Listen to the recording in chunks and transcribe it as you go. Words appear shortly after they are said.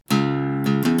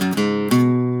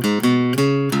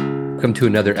welcome to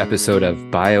another episode of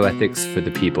Bioethics for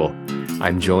the People.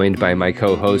 I'm joined by my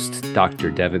co-host, Dr.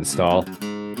 Devan Stahl,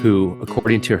 who,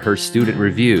 according to her student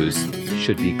reviews,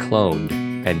 should be cloned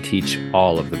and teach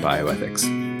all of the bioethics.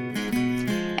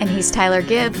 And he's Tyler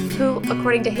Gibb, who,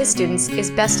 according to his students,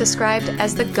 is best described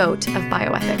as the GOAT of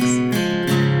bioethics.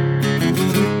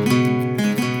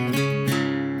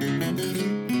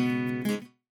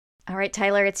 All right,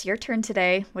 Tyler, it's your turn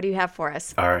today. What do you have for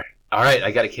us? All right.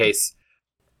 I got a case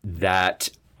that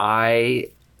I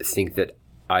think that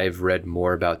I've read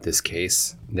more about this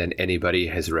case than anybody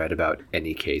has read about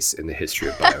any case in the history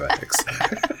of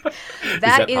bioethics.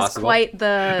 That is quite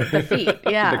the feat,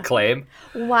 yeah. The claim.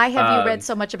 Why have you read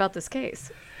so much about this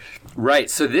case? Right.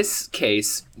 So this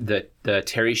case, the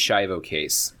Terri Schiavo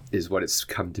case, is what it's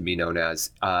come to be known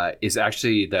as, is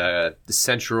actually the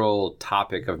central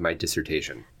topic of my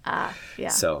dissertation. Yeah.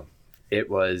 So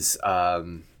it was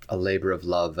a labor of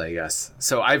love, I guess.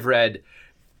 So I've read,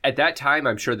 at that time,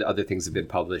 I'm sure that other things have been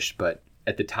published, but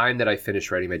at the time that I finished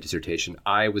writing my dissertation,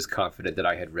 I was confident that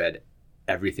I had read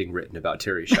everything written about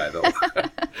Terri Schiavo.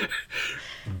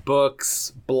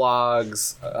 Books,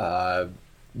 blogs,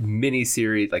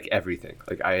 miniseries, like everything.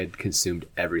 Like I had consumed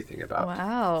everything about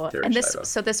Terri Schiavo.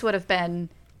 So this would have been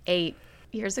 8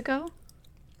 years ago?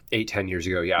 10 years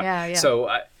ago, yeah. Yeah. So,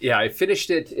 I finished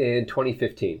it in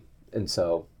 2015. And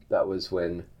so that was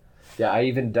when, I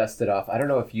even dusted off. I don't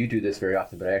know if you do this very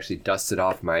often, but I actually dusted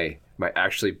off my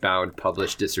actually bound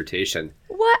published dissertation.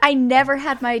 What? I never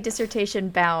had my dissertation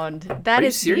bound. That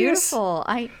is serious? Beautiful.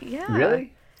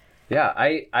 Really? Yeah,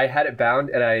 I had it bound,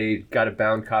 and I got a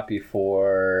bound copy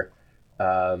for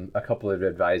a couple of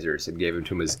advisors and gave them to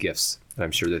them as gifts. And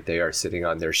I'm sure that they are sitting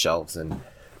on their shelves and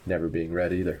never being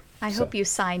read either. I hope you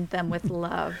signed them with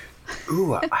love.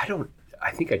 Ooh,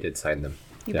 I think I did sign them.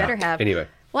 You better have. Anyway.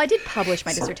 Well, I did publish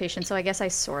my dissertation, so I guess I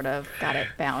sort of got it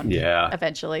bound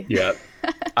eventually. Yeah.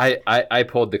 I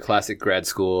pulled the classic grad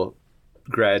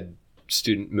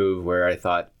student move where I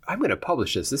thought, I'm going to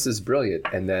publish this. This is brilliant.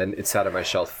 And then it sat on my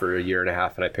shelf for a year and a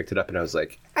half, and I picked it up and I was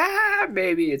like,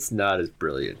 maybe it's not as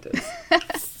brilliant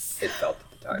as it felt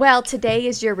at the time. Well, today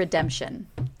is your redemption.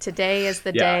 Today is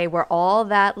the day where all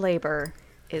that labor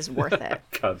is worth it.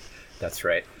 That's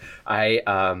right.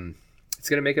 It's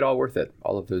going to make it all worth it.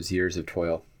 All of those years of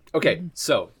toil. Okay.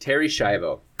 So Terri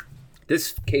Schiavo,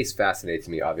 this case fascinates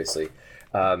me, obviously,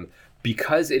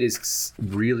 because it is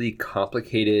really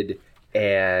complicated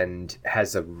and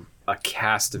has a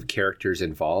cast of characters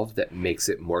involved that makes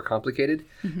it more complicated.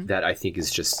 That I think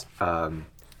is just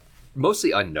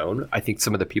mostly unknown. I think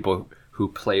some of the people who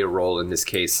play a role in this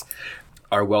case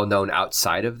are well known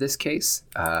outside of this case.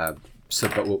 But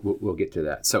we'll get to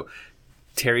that. So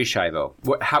Terri Schiavo,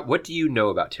 what do you know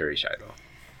about Terri Schiavo?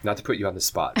 Not to put you on the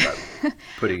spot, but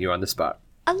putting you on the spot.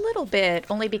 A little bit,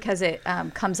 only because it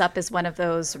comes up as one of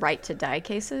those right to die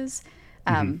cases.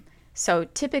 So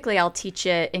typically I'll teach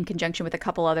it in conjunction with a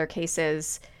couple other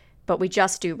cases, but we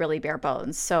just do really bare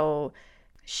bones. So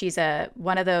she's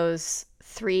one of those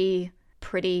 3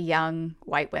 pretty young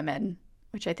white women,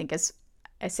 which I think is,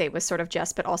 I say was sort of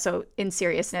jest, but also in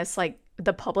seriousness, like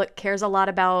the public cares a lot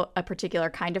about a particular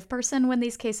kind of person when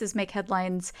these cases make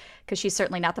headlines, because she's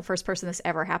certainly not the first person this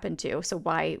ever happened to. So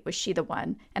why was she the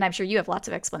one? And I'm sure you have lots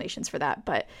of explanations for that,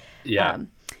 but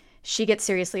she gets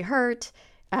seriously hurt.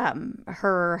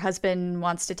 Her husband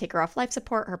wants to take her off life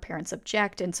support. Her parents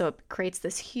object. And so it creates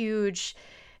this huge,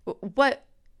 what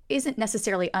isn't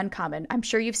necessarily uncommon. I'm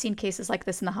sure you've seen cases like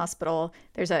this in the hospital.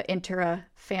 There's an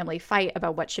intra-family fight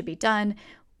about what should be done.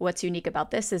 What's unique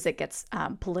about this is it gets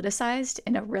politicized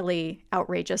in a really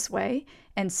outrageous way.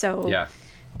 And so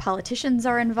politicians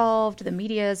are involved, the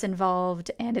media is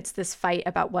involved, and it's this fight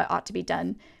about what ought to be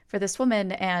done for this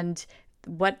woman and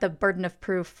what the burden of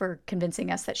proof for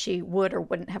convincing us that she would or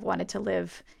wouldn't have wanted to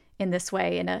live in this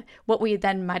way in what we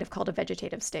then might have called a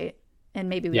vegetative state. And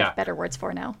maybe we have better words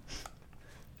for now.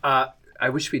 I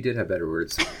wish we did have better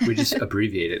words. We just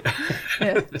abbreviate it.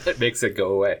 That makes it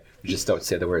go away. We just don't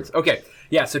say the words. Okay.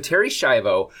 Yeah. So Terri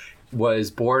Schiavo was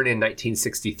born in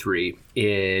 1963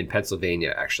 in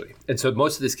Pennsylvania, actually. And so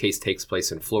most of this case takes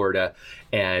place in Florida.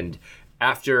 And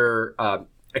after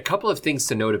a couple of things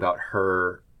to note about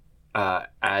her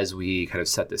as we kind of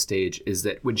set the stage is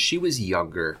that when she was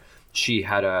younger, she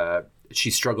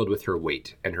struggled with her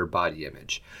weight and her body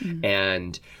image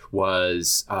and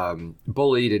was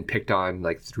bullied and picked on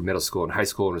like through middle school and high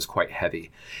school and was quite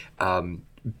heavy.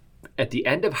 At the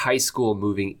end of high school,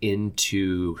 moving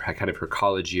into kind of her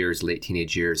college years, late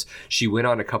teenage years, she went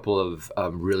on a couple of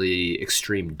really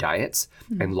extreme diets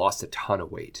and lost a ton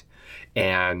of weight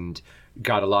and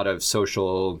got a lot of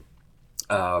social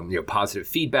positive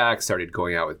feedback, started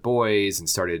going out with boys, and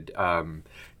started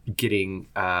getting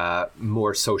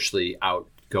more socially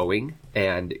outgoing,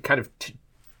 and kind of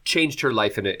changed her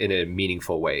life in a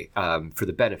meaningful way, for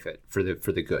the benefit, for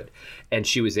the good. And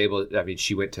she was able,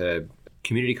 she went to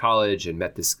community college and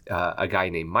met this a guy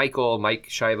named Michael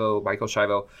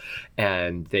Schiavo,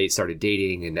 and they started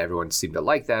dating, and everyone seemed to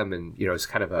like them, and it's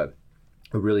kind of a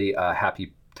really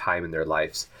happy time in their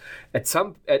lives. At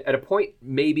a point,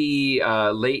 maybe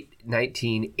late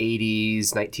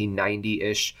 1980s,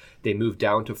 1990-ish, they moved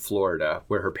down to Florida,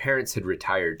 where her parents had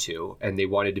retired to, and they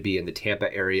wanted to be in the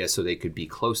Tampa area so they could be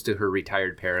close to her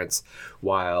retired parents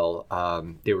while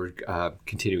they were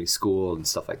continuing school and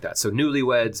stuff like that. So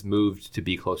newlyweds moved to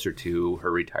be closer to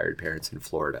her retired parents in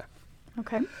Florida.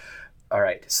 Okay. All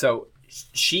right. So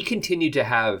she continued to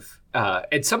have,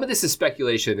 and some of this is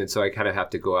speculation, and so I kind of have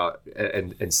to go out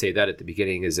and say that at the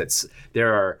beginning, is that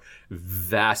there are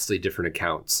vastly different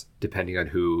accounts depending on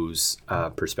whose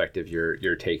perspective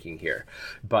you're taking here.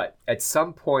 But at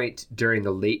some point during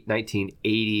the late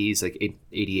 1980s, like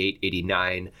 88,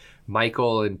 89,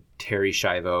 Michael and Terri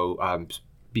Schiavo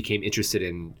became interested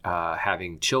in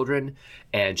having children,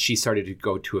 and she started to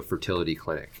go to a fertility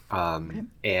clinic.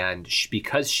 And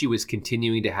because she was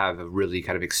continuing to have a really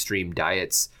kind of extreme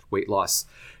diets, weight loss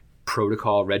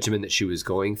protocol regimen that she was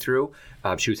going through,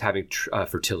 she was having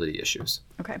fertility issues.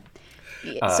 Okay.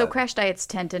 So crash diets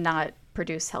tend to not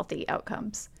produce healthy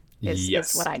outcomes,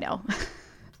 is what I know.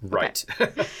 Right.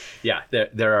 Yeah,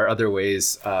 there are other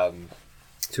ways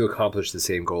to accomplish the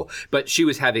same goal. But she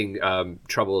was having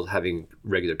trouble having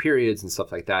regular periods and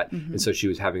stuff like that. Mm-hmm. And so she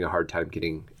was having a hard time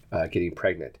getting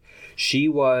pregnant. She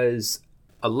was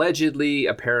allegedly,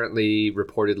 apparently,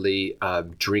 reportedly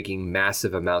drinking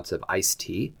massive amounts of iced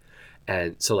tea.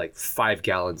 And so like 5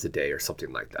 gallons a day or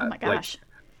something like that. Oh my gosh.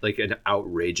 Like an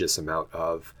outrageous amount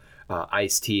of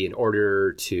iced tea in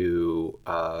order to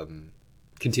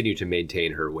continue to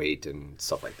maintain her weight and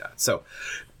stuff like that. So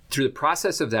through the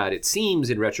process of that, it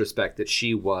seems in retrospect that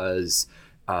she was,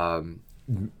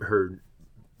 her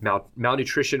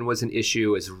malnutrition was an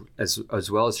issue, as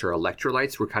well as her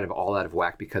electrolytes were kind of all out of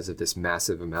whack because of this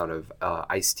massive amount of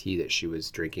iced tea that she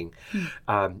was drinking.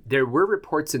 There were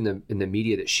reports in the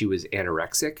media that she was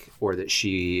anorexic or that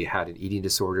she had an eating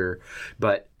disorder,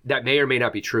 but that may or may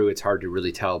not be true. It's hard to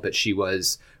really tell, but she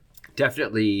was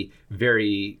definitely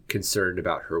very concerned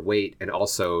about her weight, and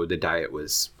also the diet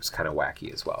was't of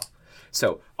wacky as well.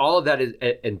 So all of that is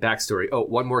in backstory. Oh,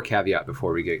 one more caveat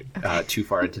before we get too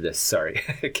far into this. Sorry,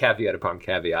 caveat upon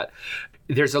caveat.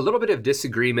 There's a little bit of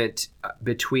disagreement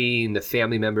between the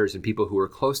family members and people who are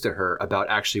close to her about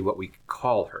actually what we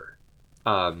call her.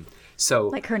 So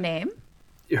like her name?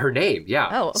 Her name, yeah.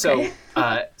 Oh, okay.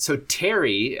 So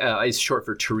Terri is short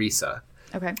for Teresa.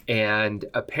 Okay. And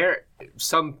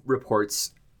some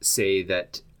reports say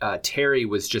that Terri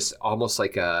was just almost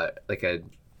like a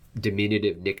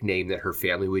diminutive nickname that her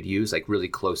family would use, like really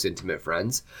close, intimate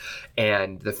friends.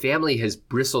 And the family has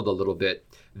bristled a little bit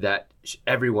that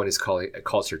everyone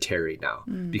calls her Terri now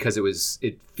because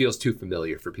it feels too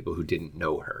familiar for people who didn't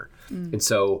know her. And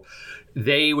so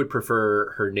they would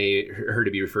prefer her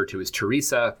to be referred to as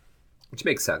Teresa, which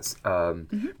makes sense.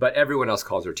 But everyone else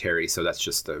calls her Terri, so that's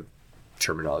just the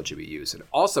terminology we use. And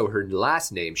also her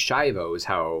last name, Schiavo, is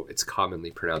how it's commonly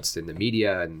pronounced in the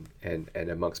media and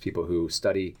amongst people who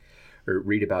study or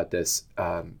read about this.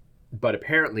 But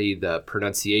apparently the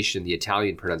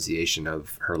Italian pronunciation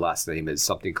of her last name is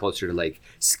something closer to like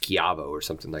Schiavo or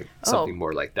something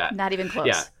more like that. Not even close.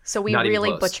 Yeah, so we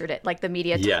really butchered it. Like the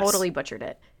media totally butchered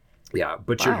it. Yeah,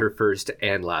 butchered her first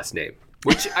and last name.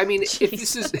 Which, I mean,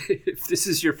 if this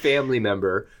is your family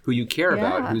member who you care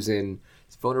about, who's in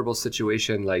vulnerable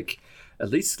situation, like at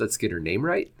least let's get her name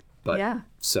right. But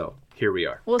so here we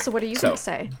are. Well, so what are you going to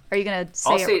say? Are you going to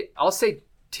say? I'll say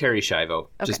Terri Schiavo,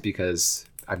 just because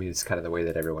I mean it's kind of the way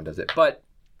that everyone does it. But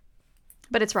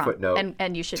it's wrong. Footnote,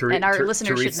 and you should and our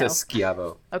listeners should know. Teresa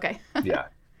Schiavo. Okay. Yeah.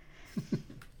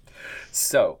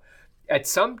 So at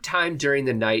some time during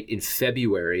the night in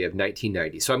February of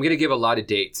 1990, so I'm going to give a lot of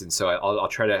dates, and so I'll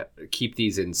try to keep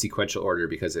these in sequential order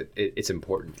because it's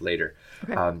important later.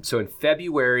 Okay. So in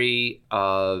February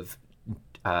of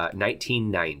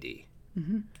 1990,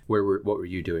 what were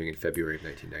you doing in February of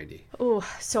 1990? Oh,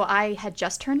 so I had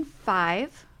just turned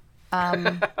 5.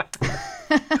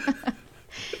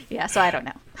 Yeah, so I don't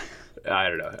know. I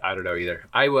don't know either.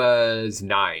 I was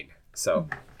 9. So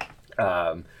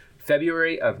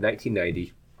February of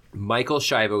 1990, Michael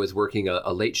Schiavo was working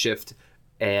a late shift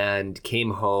and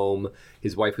came home.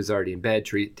 His wife was already in bed.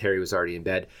 Terri was already in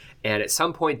bed. And at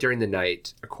some point during the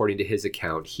night, according to his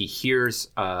account, he hears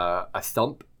a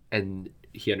thump and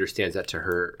he understands that to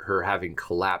her having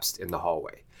collapsed in the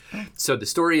hallway. So the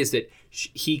story is that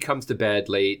he comes to bed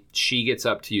late, she gets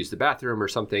up to use the bathroom or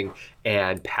something,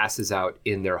 and passes out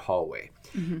in their hallway.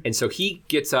 And so he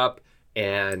gets up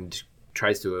and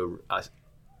tries to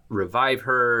revive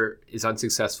her, is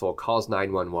unsuccessful, calls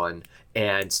 911,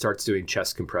 and starts doing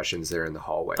chest compressions there in the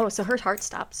hallway. Oh, so her heart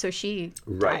stopped. So she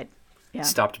died. Yeah.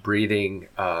 Stopped breathing,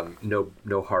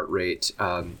 no heart rate.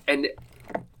 And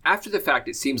after the fact,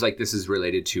 it seems like this is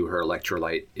related to her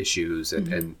electrolyte issues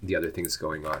and the other things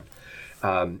going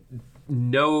on.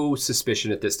 No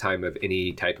suspicion at this time of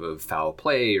any type of foul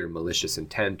play or malicious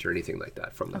intent or anything like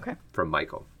that from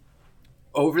Michael.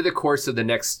 Over the course of the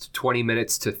next 20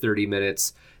 minutes to 30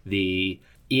 minutes, the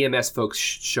EMS folks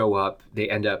show up. They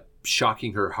end up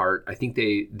shocking her heart. I think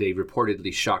they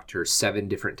reportedly shocked her 7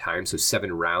 different times, so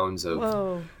 7 rounds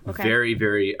of very,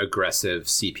 very aggressive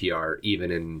CPR,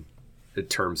 even in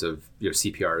terms of,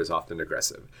 CPR is often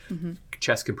aggressive.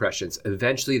 Chest compressions.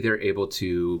 Eventually, they're able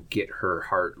to get her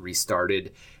heart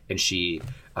restarted, and she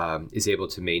is able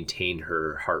to maintain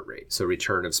her heart rate, so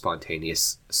return of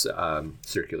spontaneous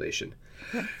circulation.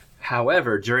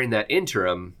 However, during that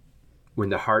interim, when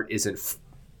the heart isn't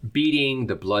beating,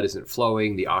 the blood isn't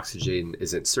flowing, the oxygen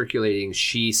isn't circulating,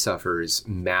 she suffers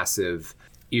massive,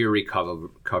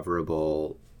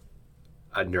 irrecoverable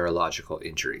neurological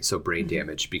injury, so brain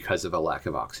damage because of a lack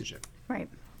of oxygen. Right.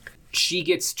 She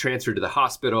gets transferred to the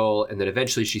hospital, and then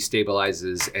eventually she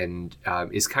stabilizes and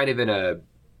is kind of in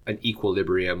an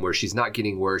equilibrium where she's not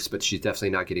getting worse, but she's definitely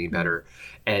not getting better.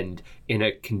 And in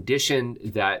a condition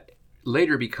that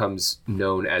later becomes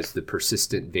known as the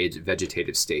persistent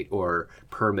vegetative state or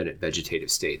permanent vegetative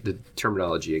state. The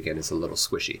terminology, again, is a little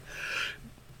squishy.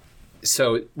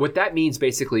 So what that means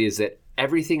basically is that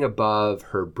everything above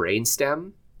her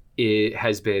brainstem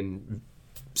has been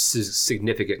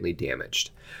significantly damaged.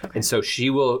 And so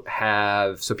she will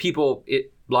have,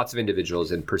 lots of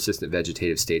individuals in persistent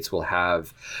vegetative states will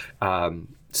have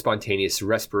spontaneous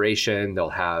respiration, they'll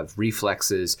have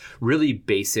reflexes, really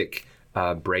basic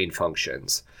brain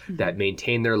functions that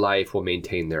maintain their life, will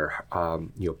maintain their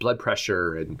blood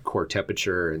pressure and core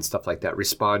temperature and stuff like that,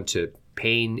 respond to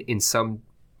pain in some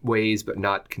ways, but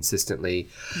not consistently,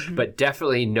 but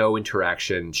definitely no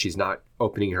interaction. She's not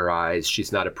opening her eyes.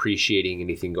 She's not appreciating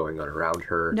anything going on around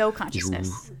her. No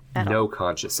consciousness at all. No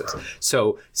consciousness.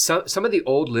 So some of the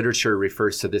old literature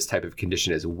refers to this type of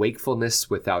condition as wakefulness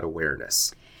without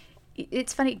awareness.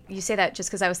 It's funny you say that, just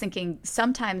because I was thinking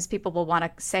sometimes people will want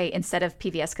to say, instead of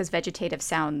PVS, because vegetative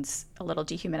sounds a little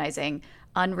dehumanizing,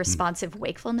 unresponsive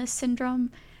wakefulness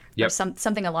syndrome, or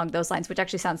something along those lines, which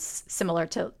actually sounds similar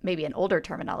to maybe an older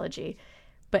terminology.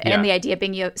 But and the idea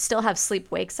being you still have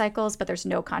sleep-wake cycles, but there's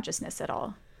no consciousness at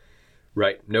all.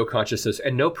 Right. No consciousness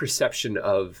and no perception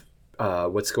of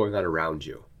what's going on around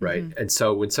you. Right. And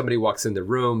so when somebody walks in the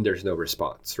room, there's no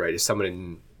response. Right. If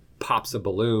someone pops a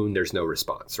balloon, there's no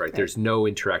response, right? There's no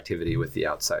interactivity with the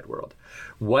outside world.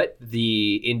 What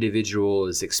the individual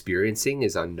is experiencing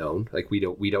is unknown. Like we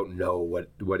don't know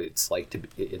what it's like to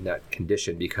be in that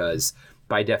condition, because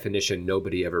by definition,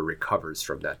 nobody ever recovers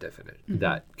from that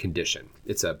that condition.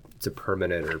 It's a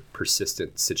permanent or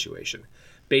persistent situation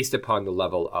based upon the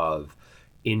level of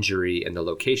injury and the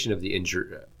location of the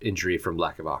injury from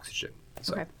lack of oxygen.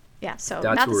 So so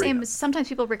not the same as sometimes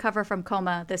people recover from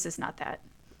coma. This is not that.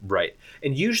 Right.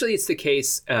 And usually it's the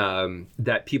case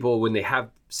that people, when they have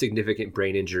significant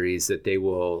brain injuries, that they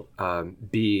will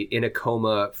be in a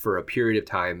coma for a period of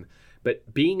time. But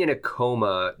being in a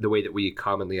coma, the way that we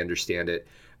commonly understand it,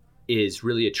 is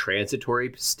really a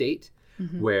transitory state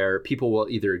where people will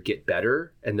either get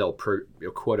better and they'll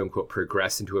quote unquote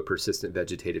progress into a persistent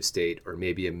vegetative state, or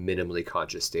maybe a minimally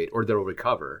conscious state, or they'll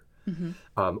recover.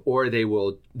 Or they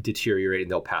will deteriorate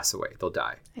and they'll pass away. They'll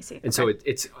die. I see. And so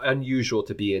it's unusual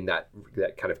to be in that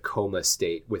kind of coma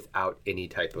state without any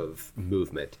type of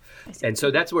movement. And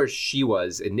so that's where she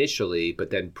was initially, but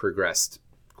then progressed,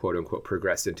 quote unquote,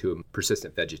 progressed into a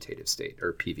persistent vegetative state,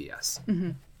 or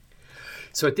PVS.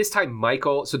 So at this time,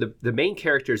 Michael, so the main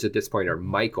characters at this point are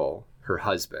Michael, her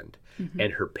husband,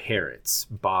 and her parents,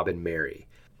 Bob and Mary.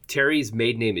 Terri's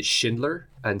maiden name is Schindler,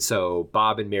 and so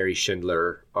Bob and Mary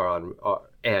Schindler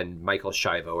and Michael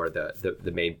Schiavo are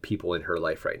the main people in her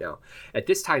life right now. At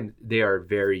this time, they are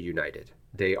very united.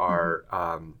 They are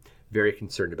very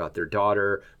concerned about their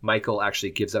daughter. Michael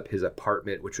actually gives up his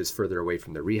apartment, which was further away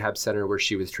from the rehab center where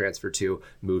she was transferred to,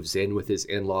 moves in with his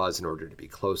in-laws in order to be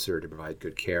closer, to provide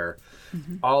good care.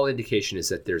 All indication is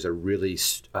that there's a really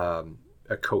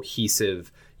a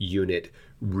cohesive unit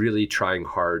really trying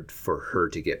hard for her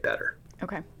to get better.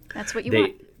 Okay. That's what you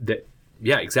want.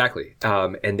 Yeah, exactly.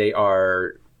 And they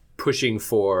are pushing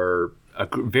for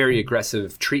very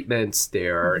aggressive treatments. They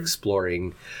are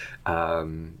exploring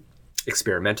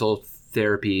experimental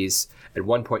therapies. At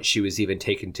one point, she was even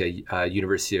taken to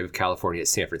University of California at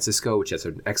San Francisco, which has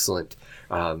an excellent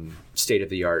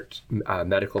state-of-the-art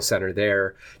medical center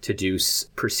there, to do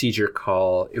procedure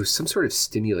called, it was some sort of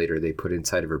stimulator they put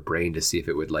inside of her brain to see if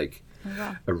it would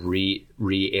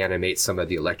reanimate some of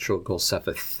the electrical stuff.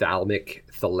 A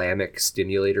thalamic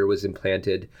stimulator was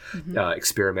implanted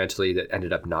experimentally that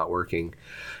ended up not working.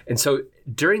 And so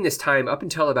during this time, up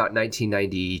until about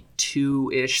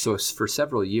 1992-ish, so for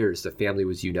several years, the family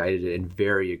was united and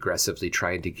very aggressively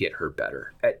trying to get her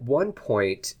better. At one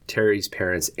point, Terri's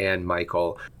parents and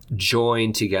Michael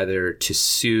joined together to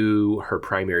sue her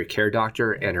primary care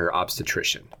doctor and her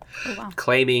obstetrician,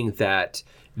 claiming that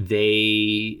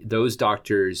those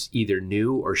doctors either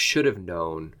knew or should have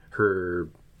known her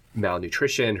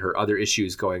malnutrition, her other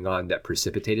issues going on that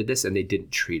precipitated this, and they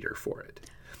didn't treat her for it.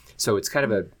 So it's kind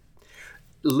of a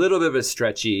little bit of a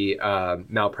stretchy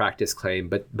malpractice claim,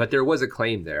 but there was a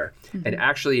claim there. And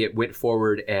actually it went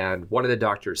forward, and one of the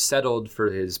doctors settled for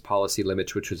his policy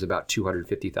limits, which was about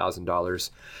 $250,000.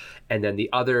 And then the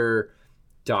other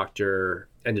doctor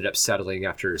ended up settling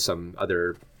after some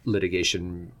other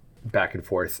litigation back and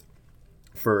forth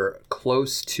for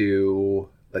close to,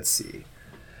 let's see.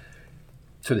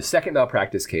 So the second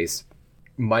malpractice case,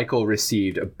 Michael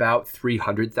received about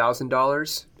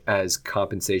 $300,000 as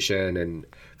compensation and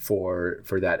for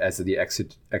that as the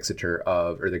exeter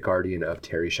of, or the guardian of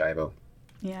Terri Schiavo.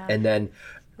 Yeah. And then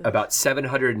about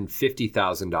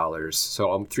 $750,000, so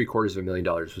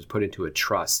 $750,000 was put into a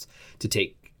trust to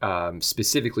take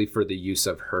specifically for the use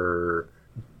of her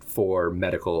for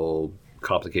medical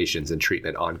complications and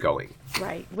treatment ongoing.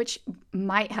 Right, which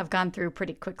might have gone through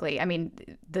pretty quickly. I mean,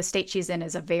 the state she's in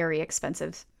is a very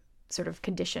expensive sort of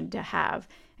condition to have.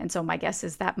 And so my guess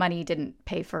is that money didn't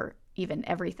pay for even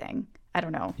everything. I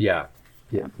don't know. Yeah.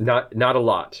 Not a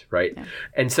lot, right? Yeah.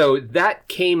 And so that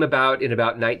came about in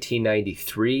about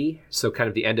 1993, so kind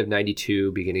of the end of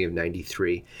 92, beginning of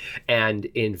 93. And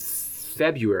in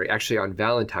February, actually on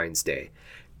Valentine's Day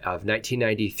of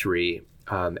 1993,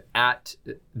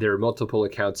 there are multiple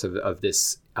accounts of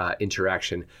this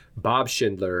interaction. Bob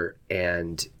Schindler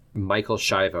and Michael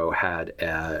Schiavo had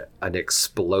an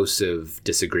explosive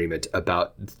disagreement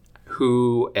about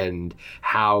who and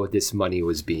how this money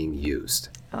was being used.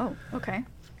 Oh, okay.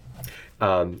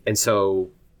 And so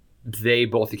they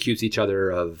both accused each other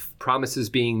of promises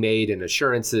being made and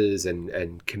assurances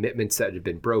and commitments that had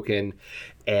been broken.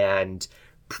 And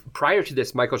prior to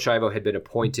this, Michael Schiavo had been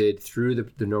appointed through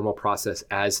the normal process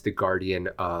as the guardian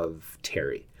of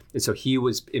Terri. And so he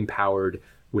was empowered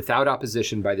without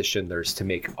opposition by the Schindlers to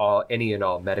make any and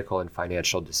all medical and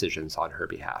financial decisions on her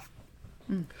behalf.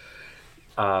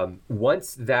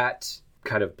 Once that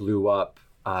kind of blew up,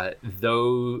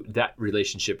 though that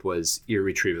relationship was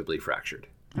irretrievably fractured.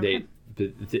 Okay.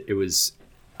 It was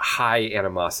high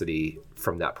animosity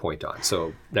from that point on. So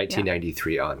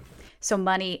 1993 on. So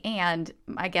money, and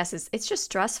I guess it's just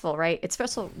stressful, right? It's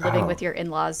stressful living with your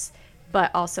in-laws, but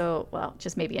also, well,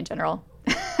 just maybe in general.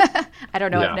 I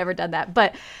don't know. Yeah. I've never done that,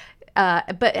 but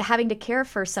having to care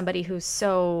for somebody who's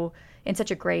in such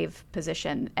a grave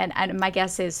position, and my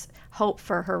guess is hope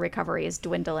for her recovery is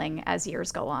dwindling as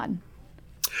years go on.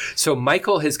 So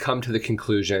Michael has come to the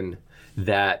conclusion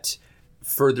that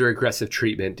further aggressive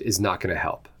treatment is not going to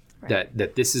help. Right.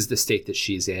 That this is the state that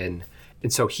she's in,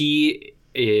 and so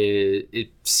it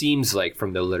seems like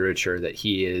from the literature that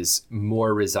he is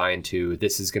more resigned to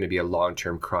this is going to be a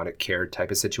long-term chronic care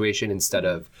type of situation instead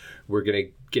of we're going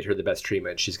to get her the best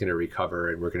treatment, she's going to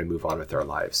recover, and we're going to move on with our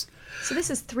lives. So this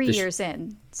is 3 years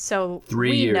in. So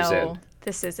 3 years in.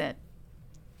 This isn't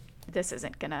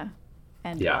going to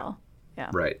end well. Yeah.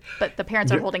 Right. But the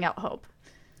parents are holding out hope.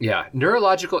 Yeah.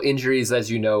 Neurological injuries, as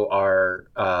you know, are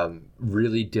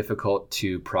really difficult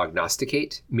to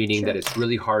prognosticate, meaning that it's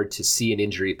really hard to see an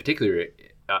injury, particularly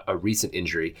a recent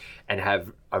injury, and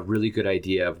have a really good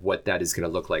idea of what that is going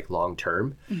to look like long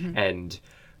term. Mm-hmm. And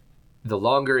the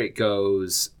longer it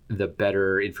goes, the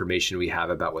better information we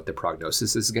have about what the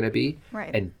prognosis is going to be.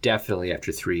 Right. And definitely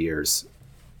after 3 years,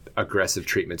 aggressive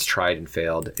treatments tried and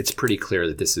failed, it's pretty clear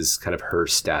that this is kind of her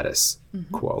status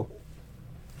quo.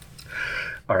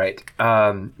 All right.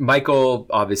 Michael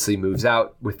obviously moves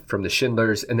out from the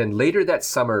Schindlers. And then later that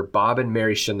summer, Bob and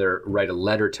Mary Schindler write a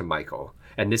letter to Michael.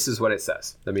 And this is what it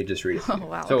says. Let me just read it. Oh,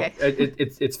 wow. So okay.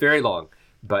 It's very long,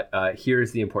 but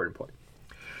here's the important point.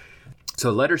 So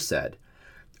the letter said,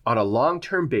 on a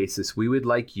long-term basis, we would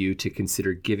like you to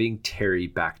consider giving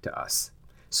Terri back to us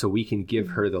so we can give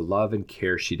her the love and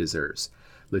care she deserves.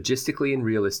 Logistically and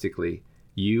realistically,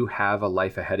 You have a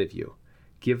life ahead of you.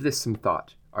 Give this some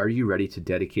thought. Are you ready to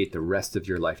dedicate the rest of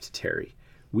your life to Terri?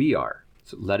 We are.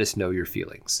 So let us know your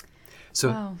feelings.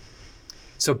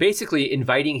 So basically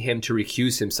inviting him to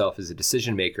recuse himself as a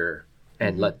decision maker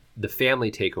and let the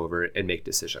family take over and make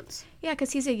decisions. Yeah,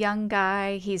 because he's a young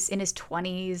guy. He's in his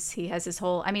 20s. He has his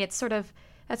whole, I mean, that's sort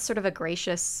of a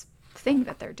gracious thing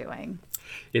that they're doing.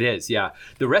 It is, yeah.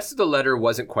 The rest of the letter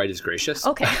wasn't quite as gracious.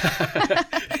 Okay.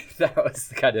 That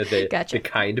was kind of the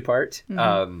kind part.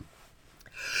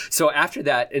 So after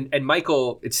that, and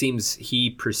Michael, it seems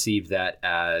he perceived that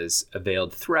as a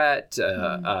veiled threat.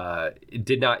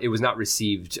 It was not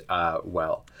received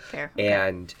well. Fair. Okay.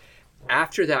 And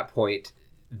after that point,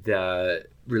 the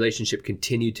relationship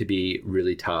continued to be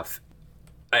really tough.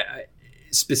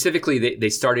 Specifically, they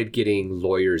started getting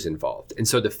lawyers involved. And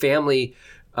so the family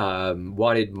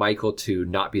wanted Michael to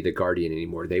not be the guardian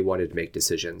anymore. They wanted to make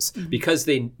decisions because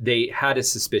they had a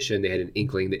suspicion, they had an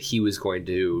inkling that he was going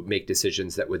to make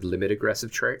decisions that would limit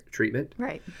aggressive treatment.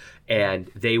 Right.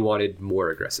 And they wanted more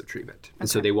aggressive treatment. And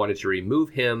so they wanted to remove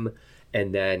him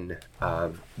and then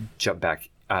jump back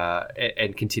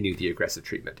and continue the aggressive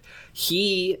treatment.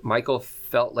 Michael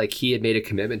felt like he had made a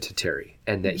commitment to Terri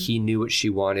and that he knew what she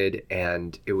wanted,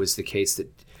 and it was the case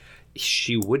that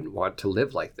she wouldn't want to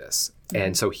live like this.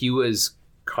 And so he was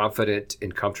confident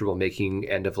and comfortable making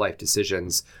end-of-life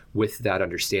decisions with that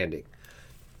understanding.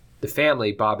 The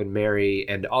family, Bob and Mary,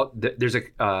 and there's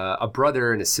a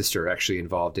brother and a sister actually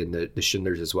involved in the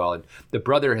Schindlers as well. And the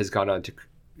brother has gone on to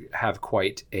have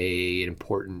quite an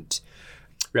important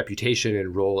reputation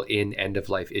and role in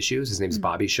end-of-life issues. His name's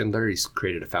Bobby Schindler. He's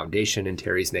created a foundation in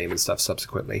Terri's name and stuff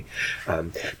subsequently.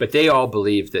 But they all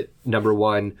believe that, number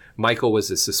one, Michael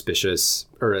was a suspicious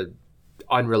or an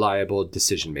unreliable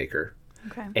decision maker.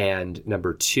 Okay. And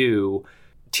number two,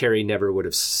 Terri never would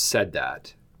have said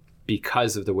that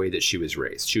because of the way that she was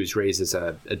raised. She was raised as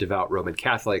a devout Roman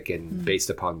Catholic and based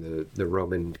upon the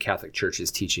Roman Catholic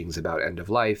Church's teachings about end of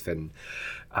life and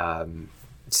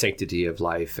sanctity of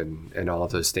life and all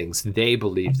of those things. They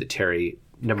believed that Terri,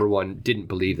 number one, didn't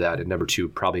believe that, and number two,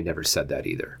 probably never said that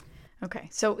either. Okay.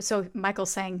 So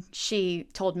Michael's saying she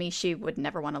told me she would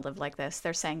never want to live like this.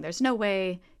 They're saying there's no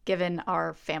way, given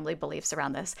our family beliefs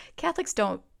around this. Catholics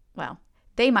don't, well,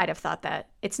 they might have thought that.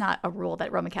 It's not a rule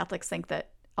that Roman Catholics think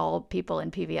that all people in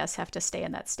PVS have to stay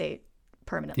in that state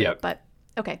permanently. Yep. But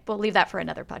okay, we'll leave that for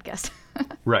another podcast.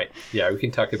 Right. Yeah, we can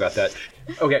talk about that.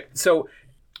 Okay. So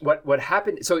what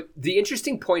happened? So the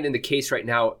interesting point in the case right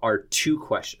now are two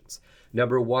questions.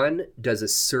 Number one, does a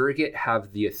surrogate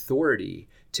have the authority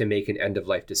to make an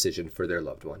end-of-life decision for their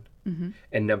loved one? Mm-hmm.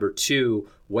 And number two,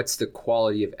 what's the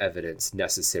quality of evidence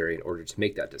necessary in order to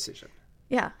make that decision?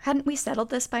 Yeah. Hadn't we settled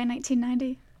this by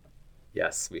 1990?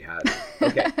 Yes, we had.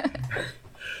 Okay.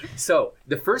 So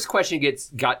the first question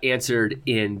got answered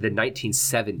in the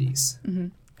 1970s. Mm-hmm.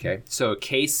 Okay. So a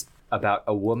case about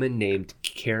a woman named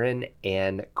Karen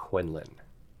Ann Quinlan.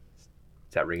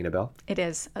 Is that ringing a bell? It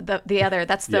is. The other,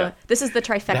 that's this is the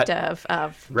trifecta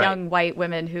of right. Young white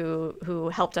women who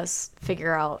helped us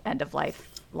figure out end of life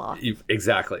law.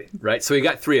 Exactly. Right. So we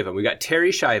got three of them. We got Terri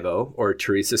Schiavo or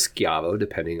Terri Schiavo,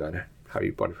 depending on how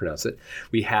you want to pronounce it.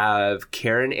 We have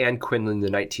Karen Ann Quinlan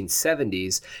in the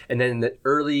 1970s. And then in the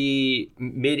early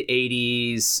mid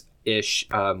 80s-ish,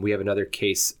 we have another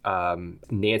case,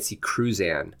 Nancy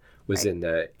Cruzan was in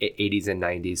the 80s and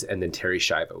 90s, and then Terri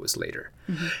Schiavo was later.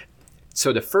 Mm-hmm.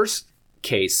 So the first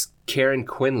case, Karen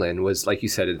Quinlan, was, like you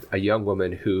said, a young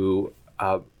woman who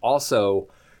also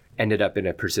ended up in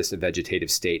a persistent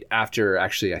vegetative state after,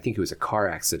 actually, I think it was a car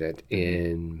accident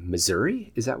in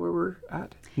Missouri. Is that where we're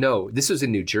at? No, this was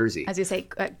in New Jersey. As you say,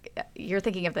 you're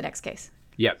thinking of the next case.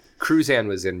 Yeah, Cruzan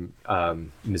was in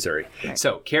Missouri. Right.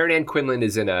 So Karen Ann Quinlan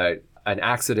is in an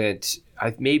accident,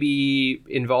 maybe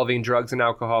involving drugs and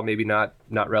alcohol, maybe not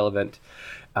relevant.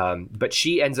 But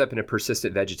she ends up in a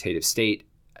persistent vegetative state,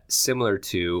 similar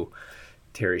to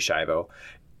Terri Schiavo,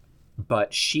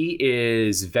 but she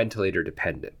is ventilator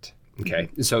dependent. Okay,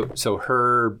 mm-hmm. So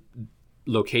her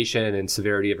location and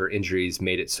severity of her injuries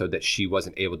made it so that she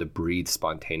wasn't able to breathe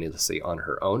spontaneously on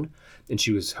her own, and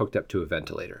she was hooked up to a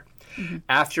ventilator. Mm-hmm.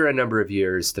 After a number of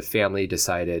years, the family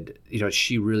decided,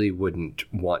 she really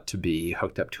wouldn't want to be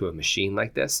hooked up to a machine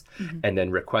like this, mm-hmm. and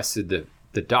then requested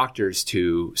the doctors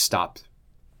to stop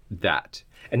that.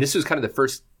 And this was kind of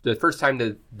the first time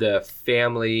that the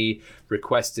family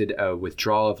requested a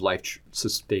withdrawal of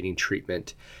life-sustaining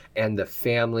treatment, and the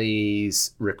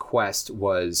family's request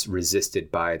was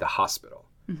resisted by the hospital.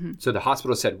 Mm-hmm. So the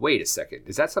hospital said, wait a second,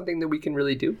 is that something that we can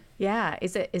really do? Yeah.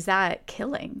 Is that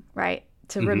killing, right?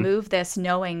 To mm-hmm. remove this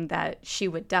knowing that she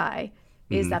would die,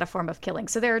 is mm-hmm. that a form of killing?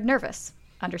 So they're nervous.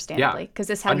 understandably, because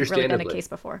this hadn't really been a case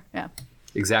before. Yeah.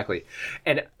 Exactly.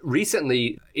 And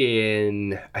recently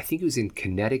I think it was in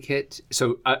Connecticut,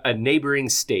 so a neighboring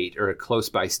state or a close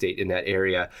by state in that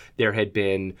area, there had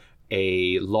been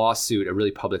a lawsuit, a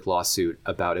really public lawsuit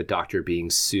about a doctor being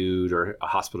sued or a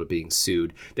hospital being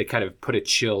sued that kind of put a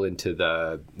chill into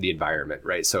the environment,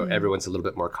 right? So everyone's a little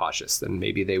bit more cautious than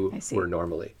maybe they were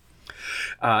normally.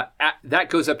 That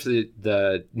goes up to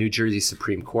the New Jersey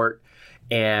Supreme Court.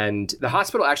 And the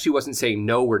hospital actually wasn't saying,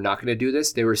 no, we're not going to do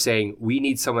this. They were saying, we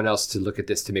need someone else to look at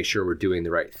this to make sure we're doing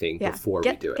the right thing before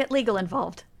we do it. Get legal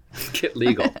involved. Get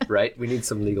legal, right? We need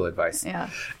some legal advice. Yeah.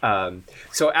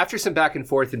 So after some back and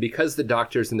forth, and because the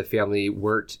doctors and the family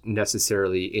weren't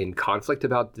necessarily in conflict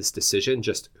about this decision,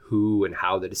 just who and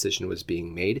how the decision was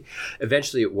being made,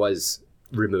 eventually it was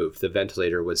removed. The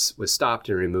ventilator was stopped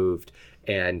and removed.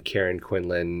 And Karen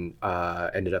Quinlan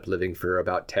ended up living for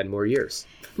about 10 more years.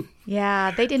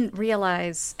 Yeah, they didn't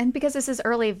realize, and because this is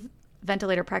early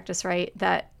ventilator practice, right,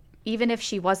 that even if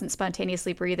she wasn't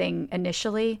spontaneously breathing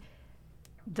initially,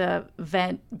 the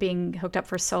vent being hooked up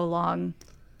for so long,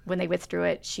 when they withdrew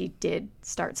it, she did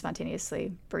start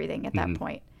spontaneously breathing at that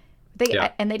point.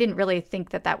 And they didn't really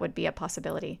think that would be a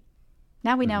possibility.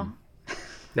 Now we know.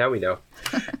 Now we know.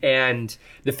 And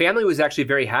the family was actually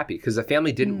very happy because the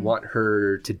family didn't want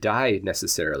her to die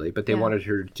necessarily, but they wanted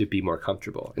her to be more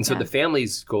comfortable. And so the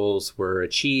family's goals were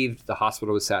achieved. The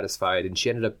hospital was satisfied, and she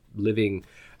ended up living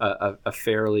a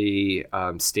fairly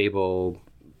stable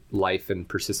life in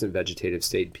persistent vegetative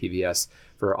state PVS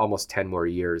for almost 10 more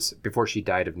years before she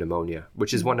died of pneumonia,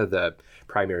 which is one of the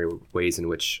primary ways in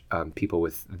which people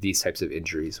with these types of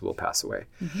injuries will pass away.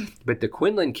 But the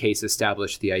Quinlan case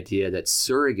established the idea that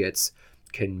surrogates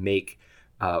can make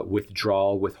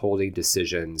withholding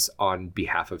decisions on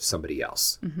behalf of somebody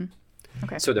else.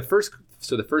 Okay. So the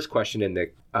first question in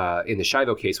the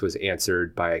Schiavo case was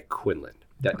answered by Quinlan.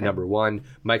 That number one,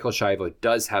 Michael Schiavo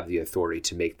does have the authority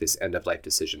to make this end-of-life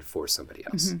decision for somebody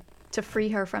else. To free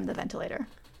her from the ventilator.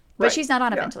 But she's not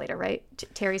on a ventilator, right?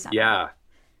 Terri's not. Yeah,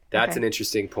 that's an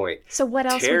interesting point. So what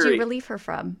else would you relieve her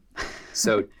from?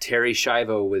 So Terri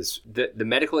Schiavo was, the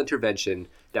medical intervention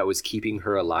that was keeping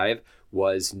her alive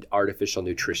was artificial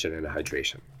nutrition and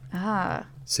hydration.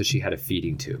 So she had a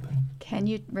feeding tube. Can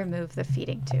you remove the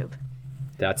feeding tube?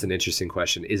 That's an interesting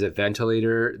question. Is a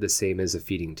ventilator the same as a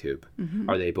feeding tube?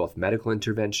 Are they both medical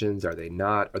interventions? Are they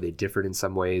not? Are they different in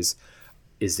some ways?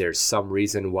 Is there some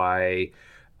reason why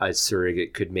a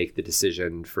surrogate could make the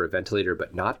decision for a ventilator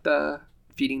but not the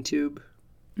feeding tube?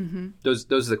 Those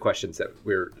are the questions that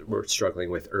we're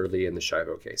struggling with early in the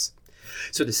Schiavo case.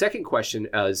 So the second question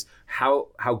is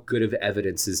how good of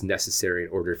evidence is necessary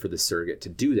in order for the surrogate to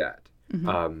do that?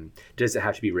 Does it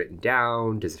have to be written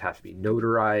down? Does it have to be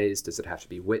notarized? Does it have to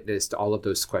be witnessed? All of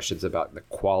those questions about the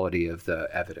quality of the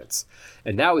evidence.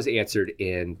 And that was answered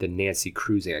in the Nancy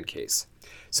Cruzan case.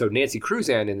 So Nancy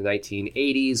Cruzan in the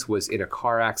 1980s was in a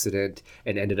car accident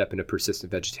and ended up in a persistent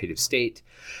vegetative state.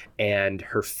 And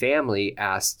her family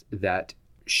asked that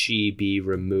she be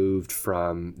removed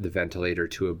from the ventilator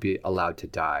to be allowed to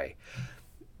die.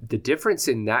 The difference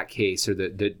in that case, or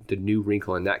the new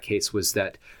wrinkle in that case, was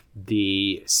that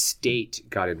the state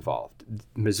got involved.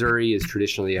 Missouri is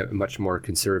traditionally a much more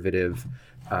conservative,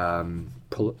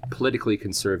 politically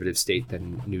conservative state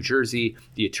than New Jersey.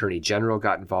 The attorney general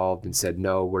got involved and said,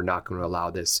 no, we're not going to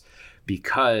allow this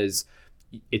because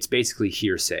it's basically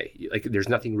hearsay. Like, there's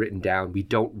nothing written down. We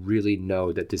don't really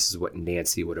know that this is what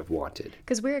Nancy would have wanted.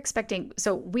 Because we're expecting,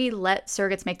 so we let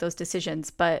surrogates make those decisions,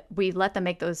 but we let them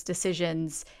make those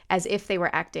decisions as if they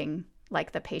were acting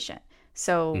like the patient.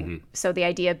 So the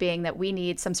idea being that we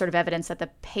need some sort of evidence that the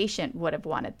patient would have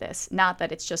wanted this, not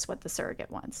that it's just what the surrogate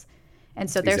wants.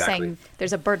 And so they're saying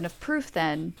there's a burden of proof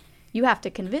then. You have to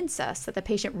convince us that the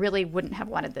patient really wouldn't have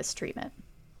wanted this treatment.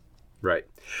 Right.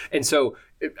 And so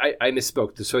I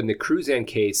misspoke. So in the Cruzan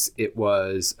case, it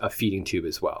was a feeding tube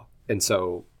as well. And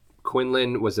so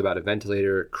Quinlan was about a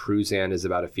ventilator. Cruzan is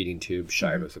about a feeding tube.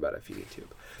 Schiavo is about a feeding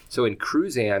tube. So in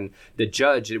Cruzan, the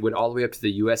judge, it went all the way up to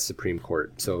the U.S. Supreme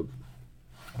Court. So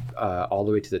all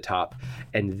the way to the top,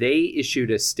 and they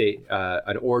issued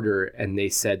an order, and they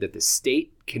said that the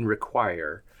state can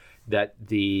require that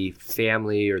the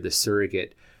family or the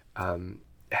surrogate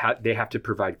they have to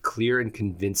provide clear and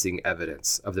convincing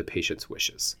evidence of the patient's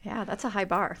wishes. Yeah, that's a high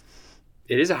bar.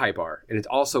 It is a high bar, and it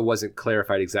also wasn't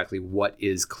clarified exactly what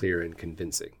is clear and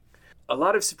convincing. A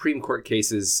lot of Supreme Court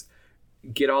cases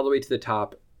get all the way to the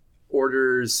top,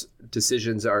 orders,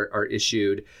 decisions are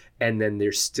issued, and then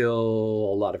there's still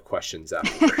a lot of questions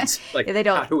afterwards. Like,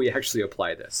 how do we actually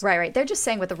apply this? Right. They're just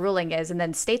saying what the ruling is, and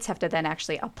then states have to then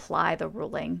actually apply the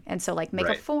ruling. And so, like, make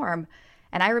a form,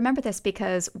 And I remember this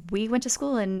because we went to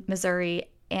school in Missouri,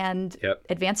 and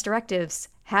advanced directives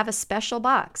have a special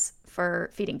box for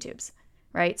feeding tubes,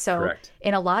 right? So Correct.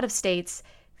 In a lot of states,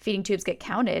 feeding tubes get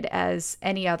counted as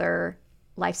any other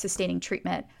life-sustaining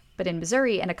treatment. But in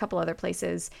Missouri and a couple other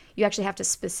places, you actually have to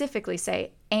specifically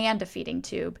say, and a feeding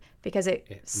tube, because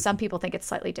some people think it's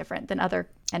slightly different than other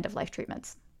end-of-life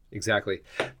treatments. Exactly.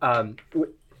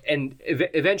 And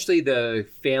eventually the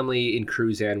family in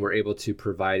Cruzan were able to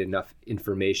provide enough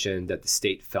information that the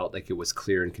state felt like it was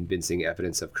clear and convincing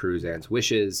evidence of Cruzan's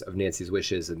wishes, of Nancy's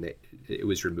wishes, and it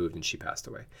was removed and she passed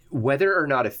away. Whether or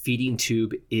not a feeding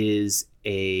tube is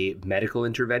a medical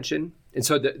intervention, and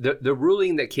so the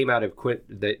ruling that came out of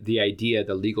the idea,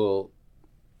 the legal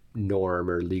norm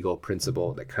or legal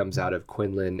principle that comes out of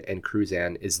Quinlan and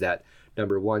Cruzan is that,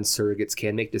 number one, surrogates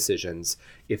can make decisions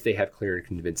if they have clear and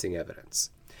convincing evidence.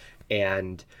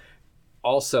 And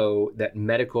also that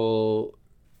medical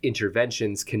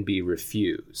interventions can be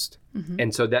refused. Mm-hmm.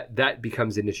 And so that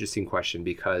becomes an interesting question,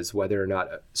 because whether or not,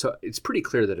 so it's pretty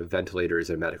clear that a ventilator is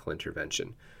a medical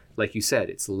intervention. Like you said,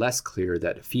 it's less clear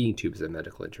that a feeding tube is a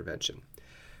medical intervention.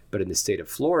 But in the state of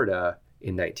Florida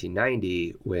in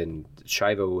 1990, when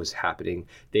Schiavo was happening,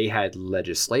 they had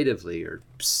legislatively or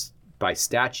by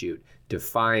statute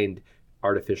defined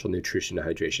artificial nutrition and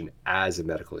hydration as a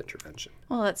medical intervention.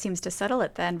 Well, that seems to settle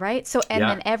it then, right? So, and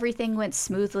then everything went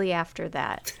smoothly after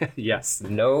that. Yes,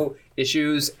 no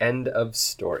issues, end of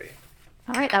story.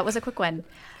 All right, that was a quick one.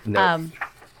 No,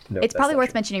 it's probably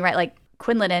worth mentioning, right? Like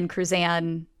Quinlan and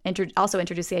Cruzan also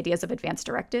introduced the ideas of advanced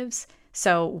directives.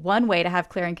 So one way to have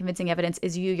clear and convincing evidence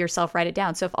is you yourself write it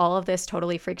down. So if all of this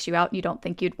totally freaks you out and you don't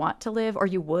think you'd want to live, or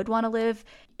you would want to live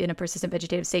in a persistent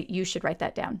vegetative state, you should write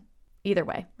that down. Either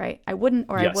way, right? I wouldn't,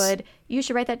 or yes. I would. You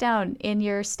should write that down in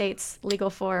your state's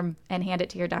legal form and hand it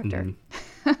to your doctor.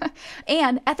 Mm-hmm.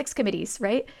 And ethics committees,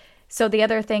 right? So the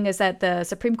other thing is that the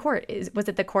Supreme Court, was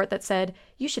it the court that said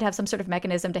you should have some sort of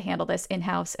mechanism to handle this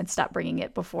in-house and stop bringing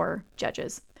it before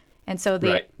judges? And so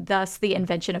thus the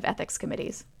invention of ethics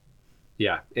committees.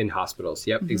 Yeah, in hospitals.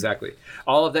 Yep, mm-hmm. Exactly.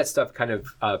 All of that stuff kind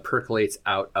of percolates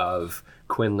out of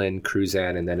Quinlan,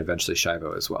 Cruzan, and then eventually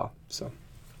Schiavo as well. So,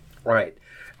 all right.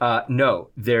 No,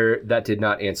 that did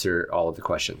not answer all of the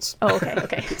questions. Oh,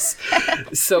 okay.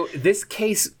 So this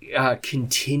case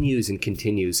continues and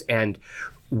continues. And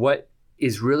what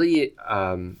is really,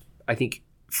 I think,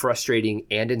 frustrating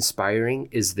and inspiring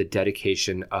is the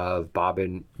dedication of Bob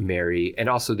and Mary, and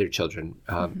also their children,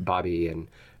 mm-hmm. Bobby, and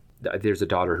there's a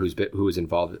daughter who was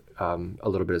involved a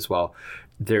little bit as well.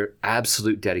 Their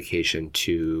absolute dedication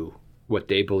to what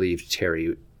they believed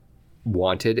Terri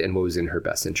wanted and what was in her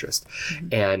best interest.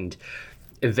 Mm-hmm. And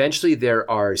eventually there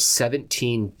are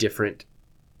 17 different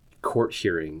court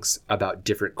hearings about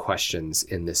different questions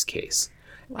in this case.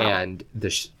 Wow. And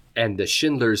the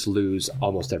Schindlers lose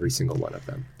almost every single one of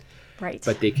them. Right.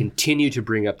 But they continue to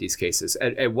bring up these cases.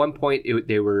 At one point,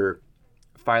 they were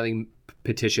filing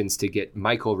petitions to get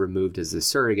Michael removed as the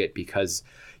surrogate because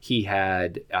he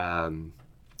had,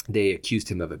 they accused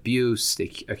him of abuse.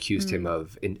 They accused him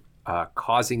of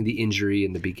causing the injury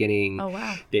in the beginning. Oh,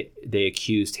 wow. They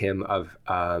accused him of,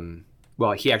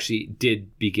 he actually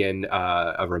did begin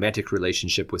a romantic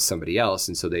relationship with somebody else.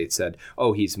 And so they said,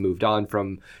 oh, he's moved on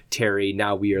from Terri.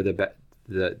 Now we are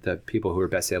the people who are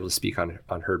best able to speak on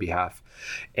her behalf.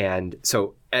 And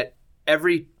so at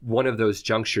every one of those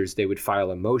junctures, they would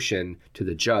file a motion to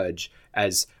the judge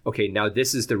as, okay, now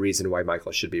this is the reason why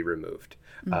Michael should be removed.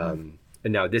 Mm-hmm.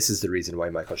 And now this is the reason why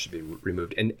Michael should be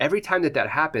removed. And every time that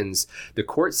happens, the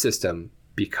court system,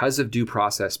 because of due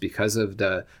process, because of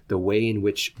the way in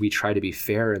which we try to be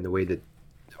fair and the way that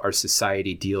our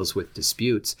society deals with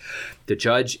disputes, the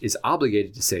judge is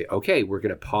obligated to say, okay, we're going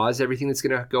to pause everything that's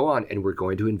going to go on and we're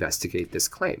going to investigate this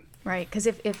claim. Right. Because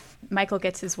if Michael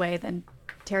gets his way, then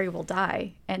Terri will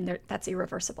die, and that's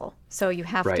irreversible. So you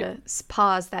have to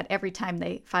pause that every time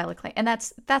they file a claim. And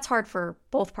that's hard for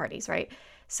both parties, right?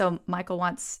 So Michael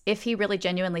wants, if he really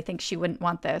genuinely thinks she wouldn't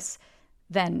want this,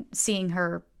 then seeing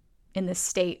her in this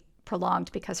state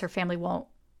prolonged because her family won't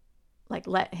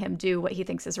let him do what he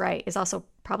thinks is right is also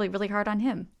probably really hard on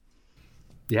him.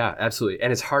 Yeah, absolutely.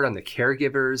 And it's hard on the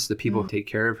caregivers, the people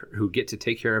who get to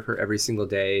take care of her every single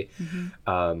day.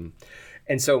 Mm-hmm.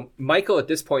 And so Michael at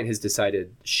this point has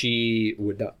decided she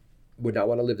would not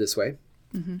want to live this way.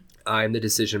 Mm-hmm. I'm the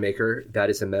decision maker. That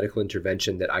is a medical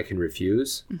intervention that I can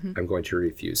refuse. Mm-hmm. I'm going to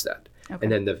refuse that. Okay.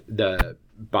 And then the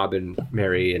Bob and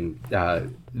Mary and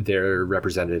their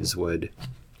representatives would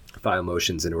file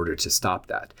motions in order to stop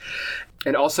that.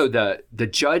 And also the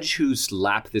judge whose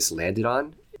lap this landed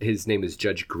on, his name is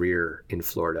Judge Greer in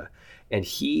Florida. And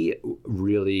he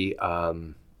really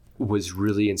was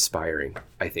really inspiring,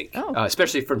 I think,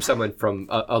 especially from someone from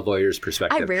a lawyer's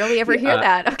perspective. I rarely ever hear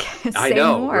that. Okay, I say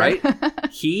know, more. right?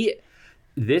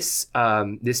 This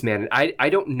man, I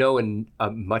don't know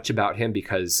much about him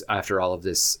because after all of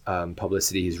this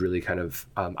publicity, he's really kind of.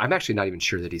 I'm actually not even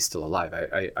sure that he's still alive.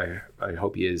 I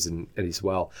hope he is and he's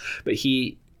well, but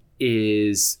he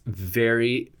is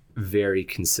very, very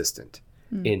consistent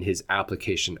in his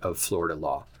application of Florida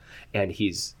law, and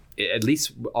he's at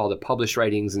least all the published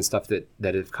writings and stuff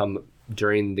that have come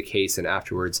during the case and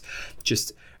afterwards.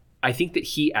 Just, I think that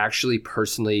he actually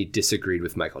personally disagreed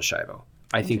with Michael Schiavo.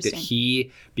 I think that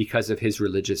he, because of his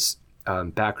religious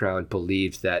background,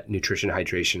 believed that nutrition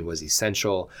hydration was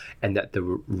essential, and that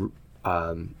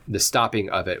the stopping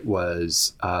of it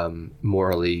was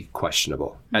morally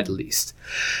questionable, at least.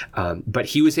 But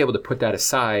he was able to put that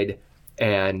aside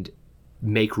and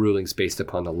make rulings based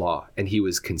upon the law, and he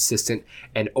was consistent.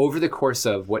 And over the course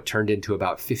of what turned into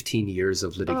about 15 years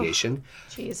of litigation,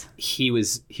 he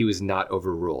was not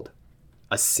overruled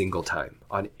a single time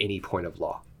on any point of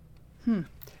law.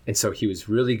 And so he was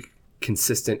really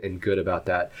consistent and good about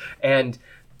that. And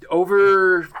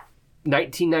over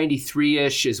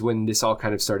 1993-ish is when this all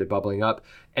kind of started bubbling up.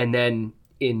 And then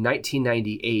in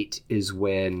 1998 is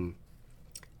when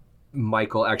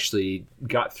Michael actually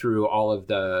got through all of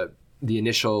the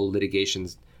initial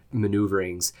litigations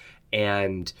maneuverings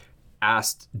and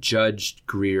asked Judge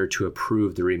Greer to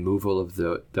approve the removal of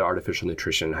the artificial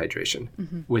nutrition and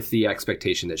hydration with the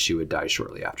expectation that she would die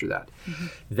shortly after that.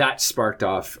 That sparked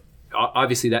off,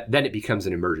 obviously, then it becomes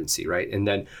an emergency, right? And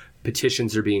then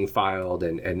petitions are being filed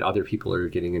and other people are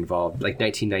getting involved. Like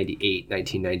 1998,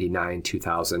 1999,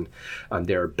 2000,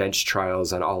 there are bench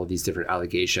trials on all of these different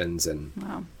allegations and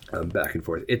back and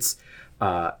forth. It's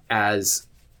as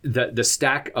the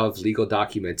stack of legal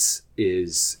documents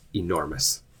is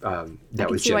enormous. That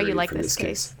was see why you generated like from this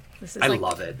case. This is I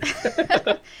love it.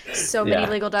 So many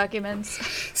legal documents.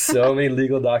 So many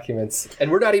legal documents. And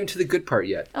we're not even to the good part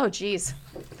yet. Oh, geez.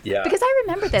 Yeah. Because I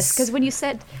remember this, because when we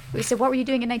said, what were you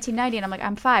doing in 1990? And I'm like,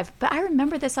 I'm 5. But I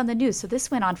remember this on the news. So this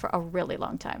went on for a really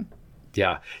long time.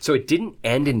 Yeah. So it didn't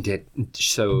end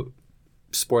so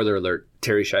spoiler alert,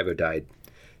 Terri Schiavo died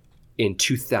in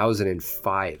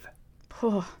 2005.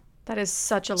 Oh, that is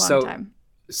such a long time.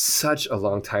 Such a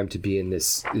long time to be in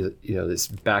this, this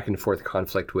back and forth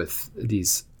conflict with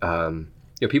these,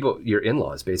 people, your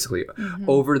in-laws, basically,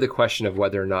 over the question of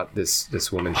whether or not this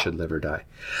woman should live or die.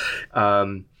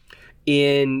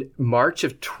 In March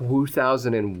of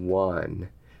 2001,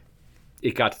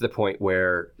 it got to the point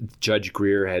where Judge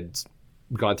Greer had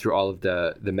gone through all of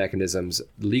the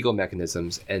legal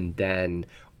mechanisms, and then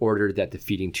ordered that the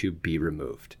feeding tube be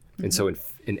removed. And so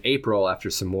in April, after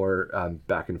some more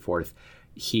back and forth,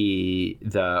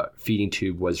 the feeding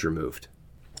tube was removed.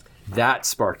 That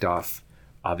sparked off,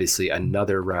 obviously,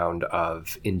 another round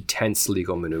of intense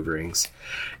legal maneuverings,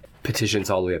 petitions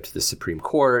all the way up to the Supreme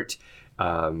Court.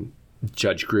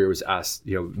 Judge Greer was asked,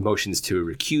 motions to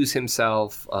recuse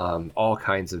himself, all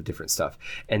kinds of different stuff.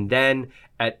 And then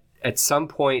at some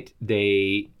point,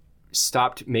 they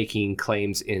stopped making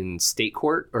claims in state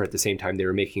court, or at the same time, they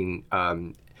were making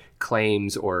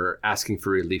claims or asking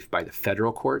for relief by the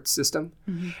federal court system.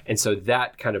 And so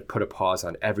that kind of put a pause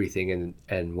on everything.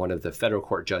 And one of the federal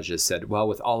court judges said, well,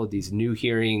 with all of these new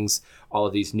hearings, all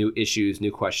of these new issues,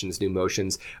 new questions, new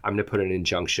motions, I'm going to put an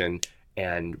injunction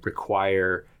and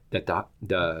require that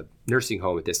the nursing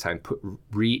home at this time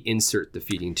reinsert the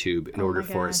feeding tube in order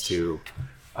for us to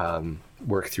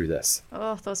work through this.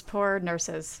 Oh, those poor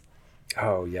nurses.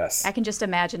 Oh, yes. I can just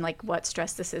imagine what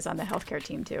stress this is on the healthcare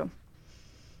team too.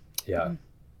 Yeah.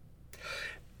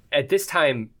 At this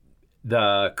time,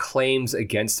 the claims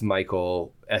against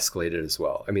Michael escalated as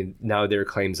well. I mean, now there are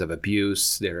claims of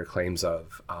abuse. There are claims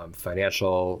of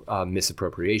financial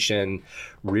misappropriation.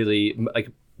 Really,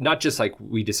 not just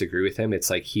we disagree with him. It's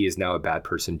he is now a bad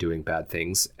person doing bad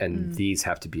things, and these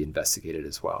have to be investigated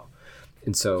as well.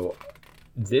 And so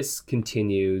this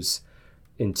continues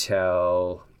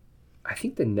until I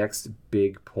think the next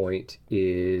big point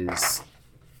is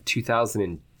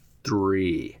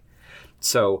 2003.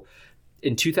 So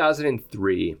in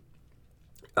 2003,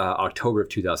 October of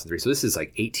 2003, so this is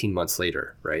 18 months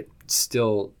later, right?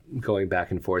 Still going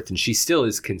back and forth, and she still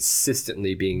is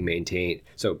consistently being maintained.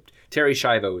 So Terri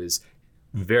Schiavo is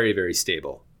very, very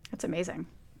stable. That's amazing.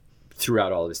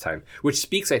 Throughout all of this time, which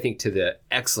speaks, I think, to the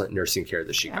excellent nursing care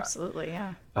that she got. Absolutely,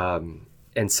 yeah.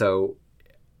 And so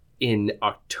in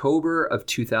October of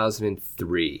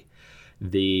 2003,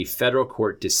 the federal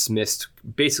court dismissed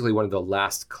basically one of the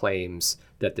last claims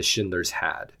that the Schindlers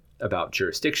had about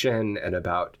jurisdiction and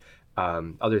about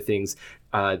other things.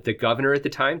 The governor at the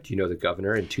time, do you know the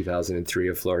governor in 2003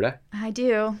 of Florida? I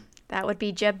do. That would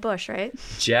be Jeb Bush, right?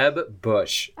 Jeb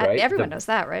Bush, right? Everyone knows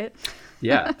that, right?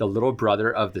 Yeah, the little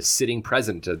brother of the sitting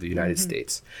president of the United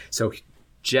States. So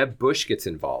Jeb Bush gets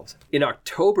involved. In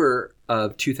October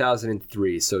of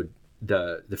 2003, so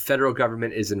the federal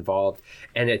government is involved.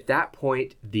 And at that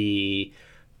point, the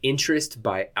interest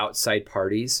by outside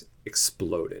parties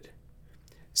exploded.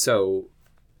 So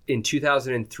in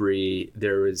 2003,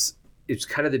 it's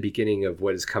kind of the beginning of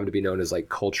what has come to be known as like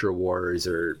culture wars,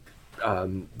 or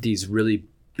these really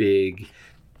big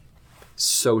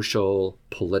social,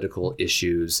 political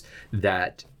issues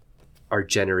that are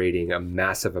generating a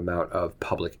massive amount of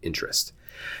public interest.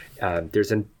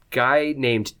 There's a guy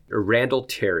named Randall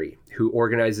Terry who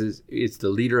is the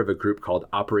leader of a group called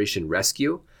Operation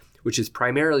Rescue, which is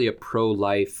primarily a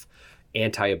pro-life,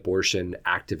 anti-abortion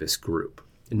activist group.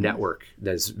 Network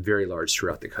that's very large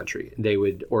throughout the country. They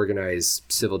would organize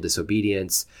civil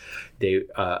disobedience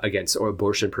against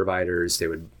abortion providers. They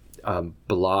would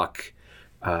block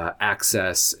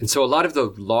access. And so a lot of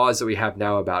the laws that we have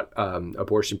now about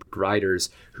abortion providers,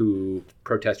 who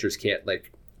protesters can't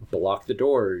like block the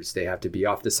doors, they have to be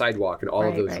off the sidewalk, and all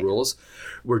of those rules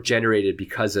were generated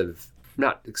because of,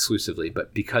 not exclusively,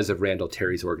 but because of Randall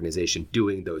Terry's organization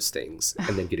doing those things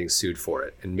and then getting sued for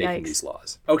it and making these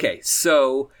laws. Okay,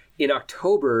 so in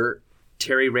October,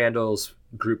 Terry Randall's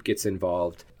group gets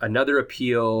involved. Another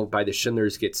appeal by the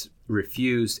Schindlers gets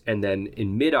refused. And then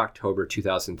in mid-October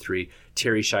 2003,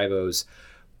 Terri Schiavo's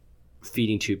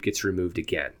feeding tube gets removed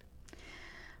again.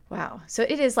 Wow. So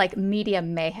it is like media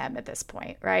mayhem at this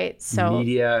point, right? So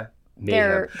media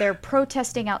mayhem. They're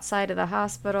protesting outside of the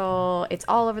hospital. It's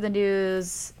all over the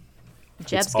news.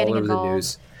 Jeb's getting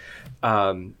involved.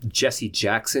 Jesse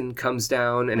Jackson comes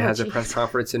down and has a press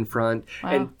conference in front.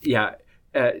 Wow.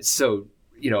 And so,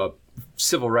 a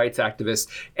civil rights activist.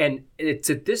 And it's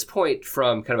at this point,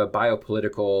 from kind of a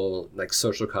biopolitical, like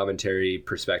social commentary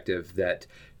perspective, that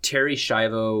Terri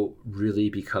Schiavo really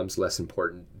becomes less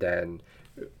important than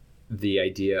the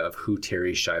idea of who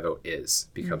Terri Schiavo is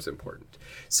becomes important.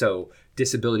 So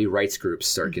disability rights groups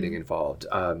start getting involved.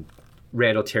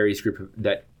 Randall Terry's group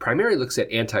that primarily looks at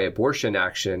anti-abortion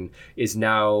action is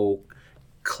now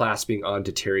clasping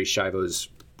onto Terri Schiavo's,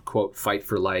 quote, fight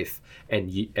for life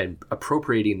and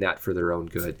appropriating that for their own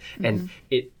good. And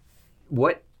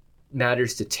what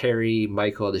matters to Terry,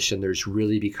 Michael, the Schindlers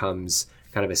really becomes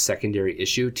kind of a secondary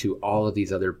issue to all of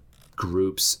these other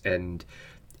groups and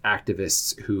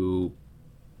activists who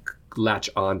latch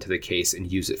on to the case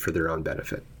and use it for their own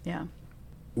benefit. Yeah.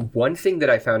 One thing that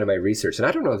I found in my research, and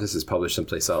I don't know if this is published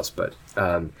someplace else, but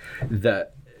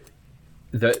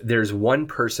there's one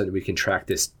person we can track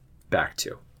this back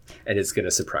to, and it's going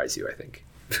to surprise you, I think.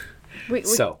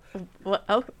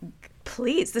 Oh,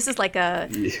 please. This is like a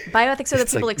bioethics are the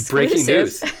people like exclusive. Breaking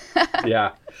news.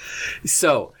 Yeah.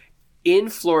 So in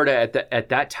Florida at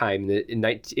that time,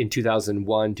 in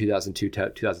 2001, 2002,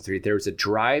 2003, there was a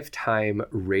drive time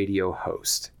radio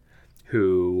host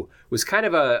who was kind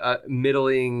of a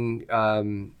middling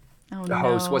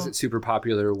host, wasn't super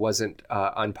popular, wasn't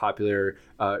unpopular,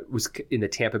 was in the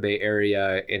Tampa Bay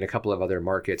area, in a couple of other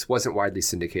markets, wasn't widely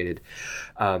syndicated.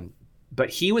 But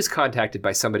he was contacted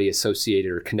by somebody associated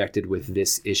or connected with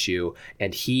this issue,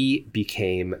 and he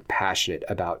became passionate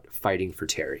about fighting for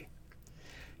Terri.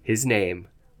 His name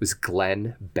was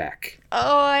Glenn Beck.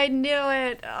 Oh, I knew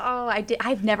it. Oh,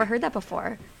 I've never heard that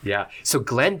before. Yeah. So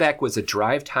Glenn Beck was a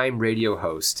drive time radio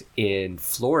host in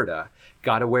Florida,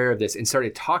 got aware of this and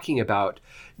started talking about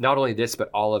not only this, but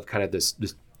all of kind of this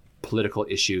political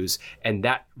issues. And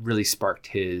that really sparked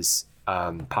his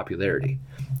popularity.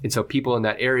 And so people in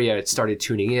that area started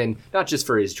tuning in, not just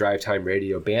for his drive time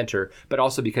radio banter, but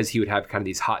also because he would have kind of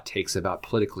these hot takes about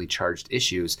politically charged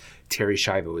issues. Terri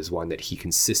Schiavo is one that he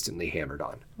consistently hammered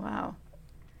on. Wow.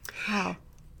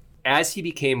 As he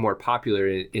became more popular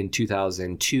in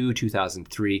 2002,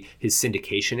 2003, his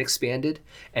syndication expanded.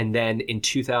 And then in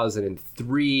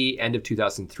 2003, end of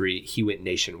 2003, he went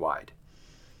nationwide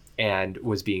and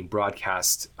was being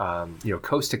broadcast,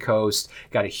 coast to coast,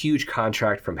 got a huge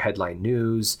contract from Headline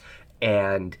News.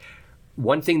 And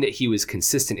one thing that he was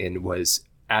consistent in was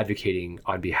advocating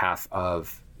on behalf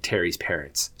of Terri's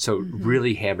parents. So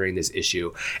really hammering this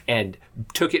issue, and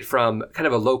took it from kind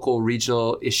of a local,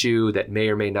 regional issue that may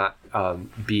or may not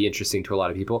be interesting to a lot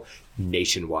of people,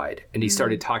 nationwide. And he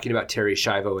started talking about Terri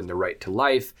Schiavo and the right to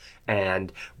life,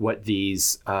 and what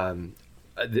these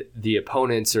the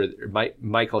opponents or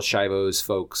Michael Schiavo's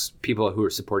folks, people who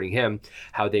were supporting him,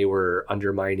 how they were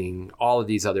undermining all of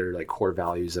these other like core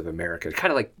values of America,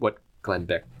 kind of like what Glenn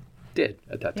Beck did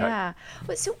at that time.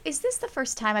 Yeah. So is this the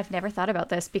first time? I've never thought about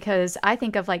this, because I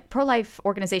think of like pro-life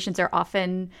organizations are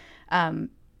often,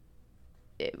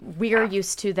 we're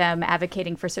used to them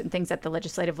advocating for certain things at the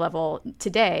legislative level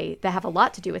today that have a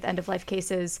lot to do with end-of-life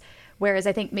cases, whereas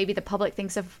I think maybe the public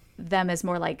thinks of them as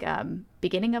more like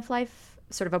beginning of life,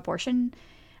 sort of abortion.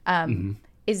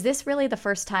 Is this really the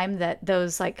first time that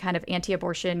those like kind of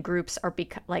anti-abortion groups are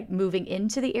like moving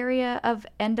into the area of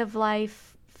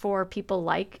end-of-life for people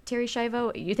like Terri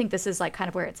Schiavo? You think this is like kind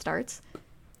of where it starts?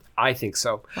 I think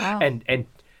so. Wow.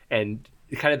 And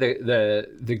kind of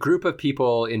the group of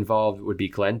people involved would be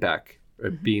Glenn Beck,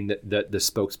 being the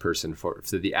spokesperson for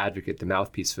the advocate, the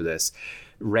mouthpiece for this.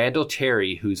 Randall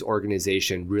Terry, whose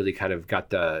organization really kind of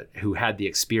who had the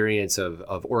experience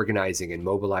of organizing and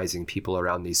mobilizing people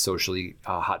around these socially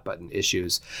hot button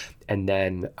issues. And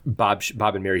then Bob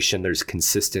and Mary Schindler's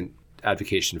consistent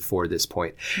advocacy for this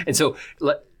point. And so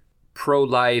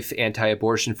pro-life,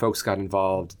 anti-abortion folks got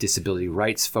involved, disability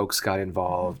rights folks got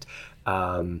involved,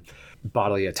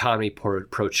 bodily autonomy,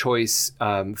 pro-choice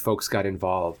folks got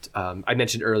involved. I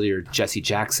mentioned earlier Jesse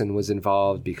Jackson was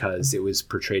involved because it was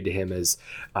portrayed to him as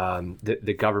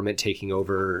the government taking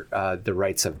over the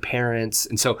rights of parents.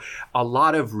 And so a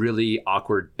lot of really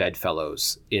awkward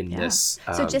bedfellows in this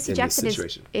So Jesse Jackson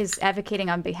is advocating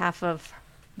on behalf of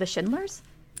the Schindlers?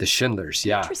 The Schindlers,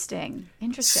 yeah. Interesting.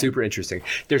 Super interesting.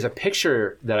 There's a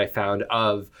picture that I found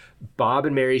of Bob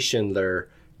and Mary Schindler,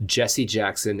 Jesse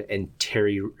Jackson, and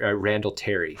Randall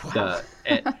Terry, Wow.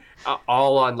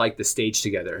 all on like the stage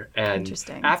together. And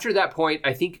Interesting. After that point,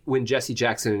 I think when Jesse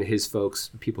Jackson and his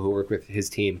folks, people who work with his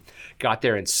team, got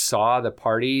there and saw the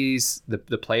parties, the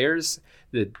players,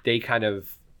 that they kind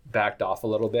of backed off a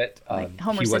little bit. Like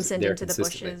Homer Simpson into the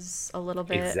bushes a little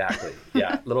bit. Exactly.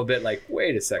 Yeah, a little bit like,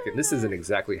 wait a second, this isn't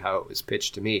exactly how it was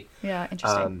pitched to me. Yeah,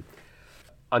 interesting.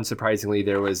 Unsurprisingly,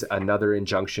 there was another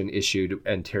injunction issued,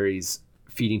 and Terry's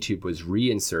feeding tube was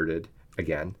reinserted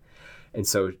again. And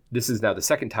so this is now the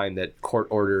second time that court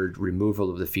ordered removal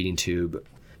of the feeding tube.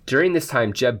 During this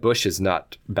time, Jeb Bush is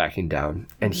not backing down,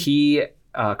 and he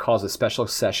calls a special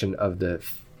session of the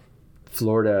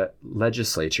Florida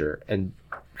legislature and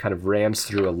kind of rams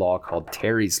through a law called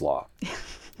Terry's Law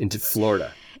into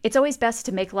Florida. It's always best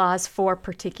to make laws for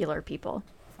particular people.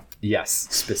 Yes,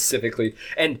 specifically.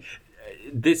 And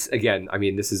this, again, I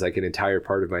mean, this is like an entire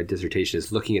part of my dissertation,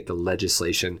 is looking at the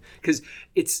legislation, because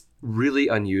it's really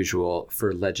unusual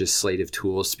for legislative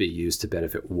tools to be used to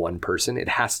benefit one person. It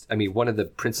has, I mean, one of the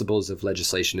principles of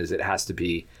legislation is it has to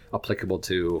be applicable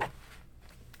to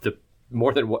the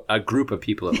more than a group of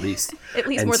people at least. At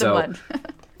least more than one.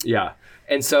 Yeah.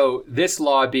 And so this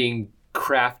law being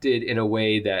crafted in a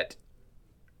way that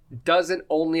doesn't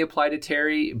only apply to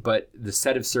Terry, but the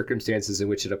set of circumstances in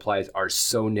which it applies are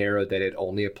so narrow that it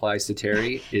only applies to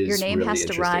Terry is Your name really has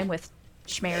to rhyme with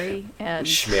Schmary.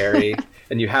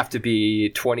 And you have to be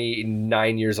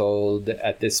 29 years old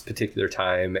at this particular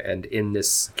time and in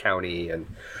this county. And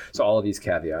so all of these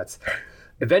caveats.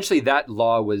 Eventually that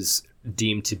law was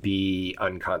deemed to be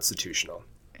unconstitutional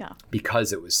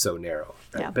because it was so narrow.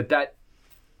 Right? Yeah. But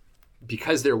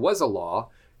because there was a law,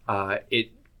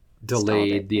 it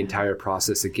delayed the entire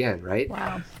process again, right?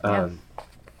 Wow.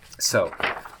 So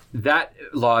that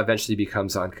law eventually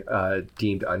becomes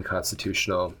deemed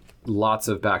unconstitutional. Lots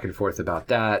of back and forth about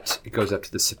that. It goes up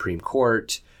to the Supreme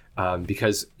Court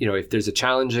because, if there's a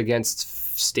challenge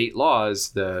against state laws,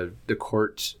 the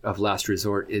court of last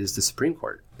resort is the Supreme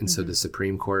Court. And so the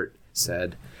Supreme Court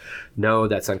said, no,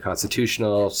 that's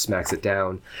unconstitutional, smacks it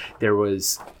down. There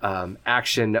was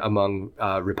action among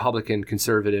Republican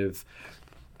conservative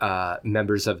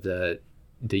members of the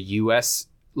U.S.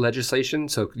 legislation.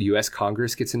 So U.S.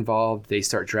 Congress gets involved. They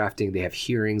start drafting. They have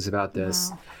hearings about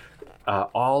this,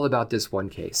 all about this one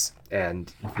case.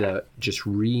 And just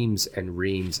reams and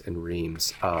reams and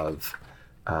reams of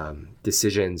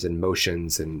decisions and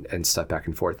motions and stuff back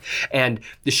and forth. And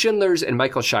the Schindlers and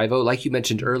Michael Schiavo, like you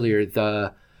mentioned earlier,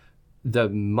 the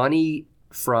money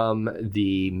from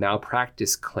the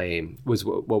malpractice claim was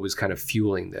what was kind of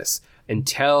fueling this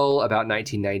until about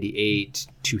 1998,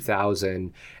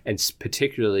 2000, and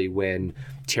particularly when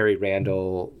Terry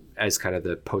Randall, as kind of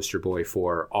the poster boy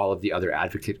for all of the other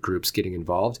advocate groups getting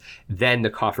involved, then the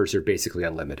coffers are basically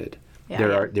unlimited.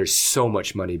 There's so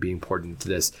much money being poured into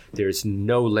this. There's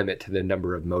no limit to the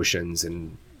number of motions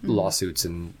and lawsuits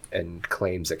and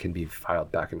claims that can be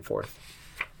filed back and forth.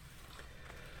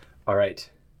 All right.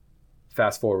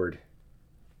 Fast forward.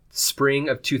 Spring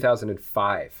of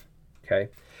 2005. Okay.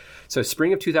 So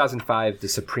spring of 2005, the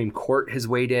Supreme Court has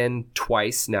weighed in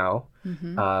twice now.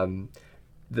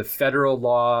 The federal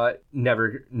law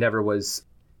never was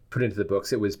put into the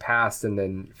books. It was passed and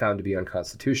then found to be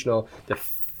unconstitutional. The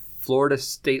Florida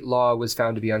state law was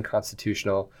found to be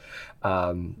unconstitutional.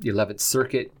 The 11th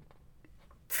Circuit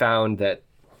found that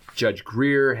Judge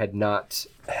Greer had not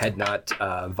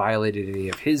violated any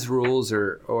of his rules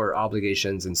or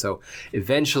obligations. And so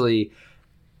eventually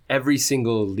every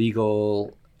single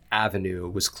legal avenue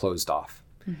was closed off.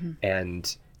 Mm-hmm.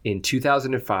 And in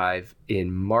 2005,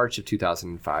 in March of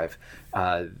 2005,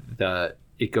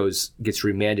 gets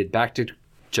remanded back to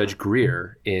Judge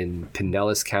Greer in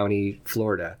Pinellas County,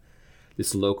 Florida,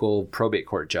 this local probate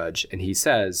court judge. And he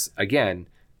says, again,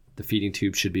 the feeding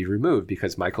tube should be removed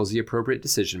because Michael's the appropriate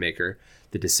decision maker.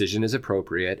 The decision is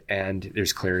appropriate and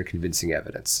there's clear and convincing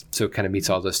evidence. So it kind of meets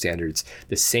all those standards,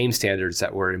 the same standards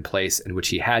that were in place and which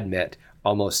he had met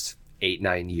almost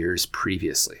 8-9 years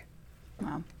previously.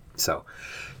 Wow. So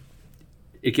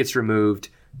it gets removed.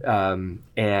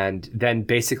 And then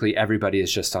basically everybody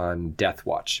is just on death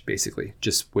watch, basically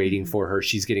just waiting for her.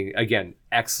 She's getting, again,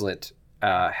 excellent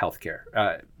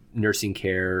healthcare, nursing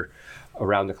care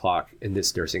around the clock in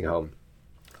this nursing home.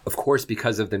 Of course,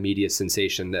 because of the media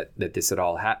sensation that this had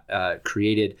all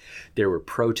created, there were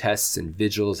protests and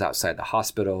vigils outside the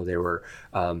hospital. There were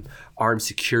armed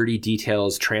security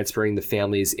details transferring the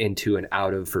families into and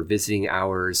out of for visiting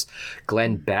hours.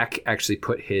 Glenn Beck actually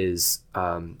put his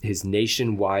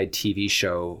nationwide TV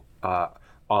show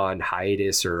on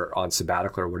hiatus or on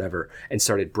sabbatical or whatever, and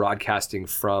started broadcasting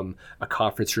from a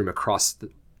conference room across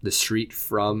the street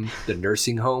from the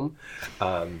nursing home.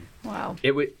 Wow.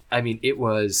 It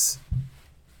was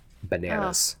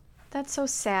bananas. Oh, that's so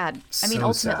sad. So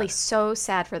ultimately sad. So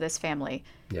sad for this family.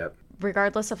 Yep.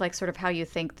 Regardless of like sort of how you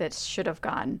think this should have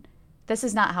gone, this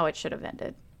is not how it should have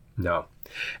ended. No.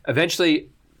 Eventually,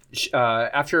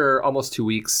 after almost 2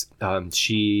 weeks,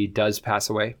 she does pass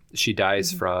away. She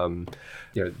dies from,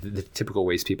 the typical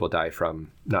ways people die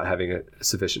from not having a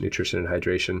sufficient nutrition and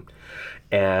hydration.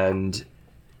 And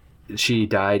she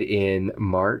died in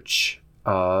March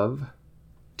of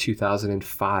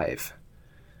 2005.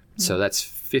 So that's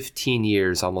 15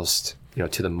 years almost,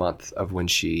 to the month of when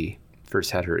she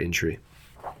first had her injury.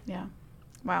 Yeah.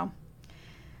 Wow.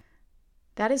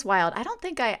 That is wild. I don't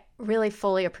think I really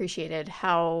fully appreciated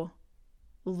how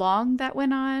long that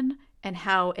went on and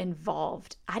how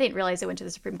involved. I didn't realize it went to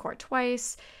the Supreme Court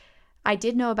twice. I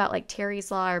did know about like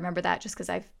Terry's Law. I remember that just because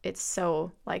it's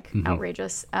so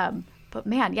outrageous. But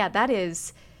man, yeah, that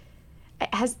is.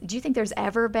 Do you think there's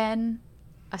ever been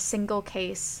a single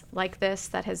case like this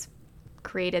that has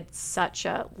created such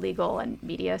a legal and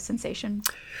media sensation?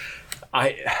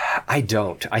 I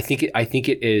don't. I think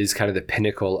it is kind of the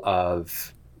pinnacle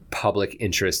of public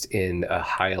interest in a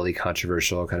highly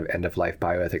controversial kind of end-of-life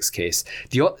bioethics case.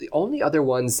 The only other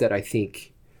ones that I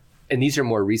think, and these are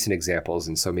more recent examples,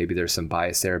 and so maybe there's some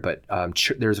bias there, but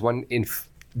there's one in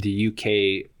the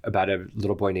UK about a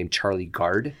little boy named Charlie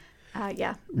Gard.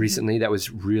 Yeah. Recently, that was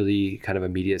really kind of a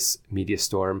media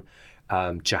storm.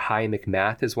 Jahai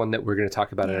McMath is one that we're going to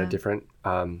talk about in a different,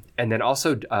 and then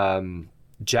also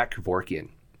Jack Kevorkian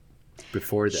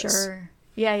before this. Sure.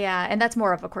 Yeah. And that's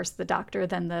more of course, the doctor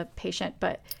than the patient.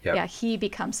 But Yep. yeah, he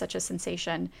becomes such a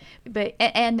sensation. But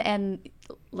and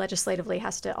legislatively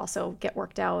has to also get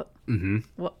worked out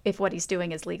if what he's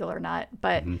doing is legal or not.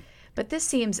 But this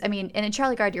seems, and in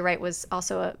Charlie Gard, you're right, was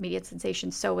also a media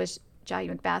sensation. So was Jai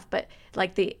McBath. But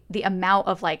like the amount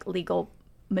of like legal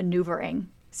maneuvering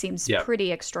seems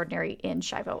pretty extraordinary in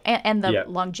Schiavo and the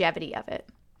longevity of it.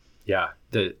 Yeah,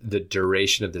 the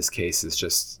duration of this case is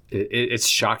just it's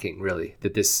shocking, really,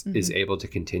 that this is able to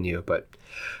continue. But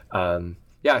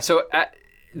so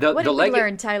what did we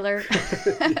learn, Tyler?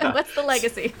 What's the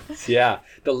legacy? Yeah,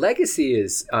 the legacy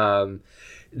is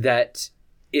that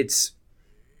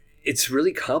it's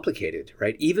really complicated,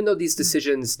 right? Even though these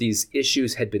decisions, these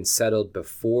issues had been settled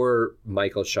before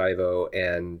Michael Schiavo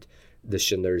and the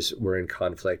Schindlers were in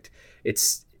conflict,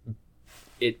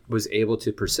 it was able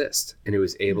to persist and it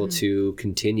was able to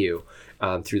continue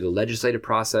through the legislative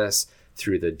process,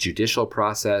 through the judicial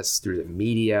process, through the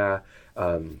media.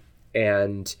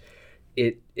 And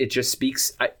it just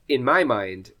speaks, in my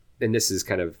mind, and this is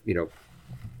kind of,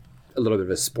 a little bit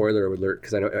of a spoiler alert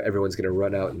because I know everyone's going to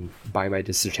run out and buy my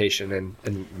dissertation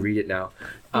and read it now.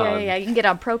 Yeah. You can get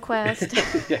on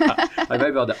ProQuest. Yeah, I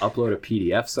might be able to upload a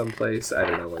PDF someplace. I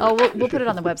don't know. Oh, we'll put it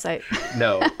on the website.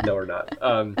 No, we're not.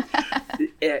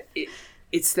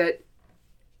 It's that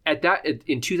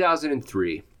in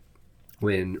 2003,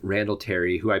 when Randall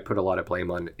Terry, who I put a lot of blame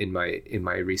on in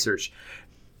my research,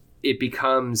 it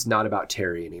becomes not about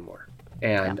Terry anymore.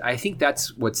 And I think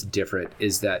that's what's different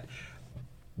is that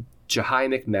Jahai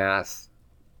McMath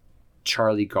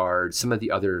Charlie Gard, some of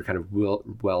the other kind of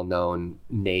well-known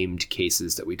named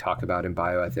cases that we talk about in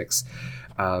bioethics,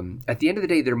 at the end of the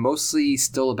day, they're mostly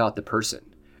still about the person.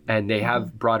 And they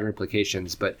have broader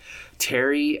implications, but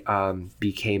Terri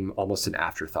became almost an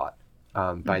afterthought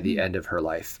by the end of her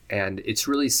life. And it's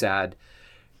really sad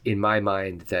in my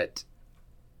mind that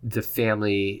the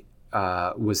family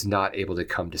was not able to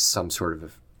come to some sort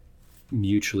of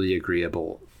mutually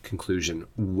agreeable conclusion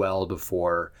well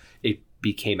before it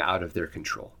became out of their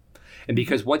control. And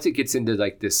because once it gets into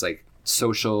like this like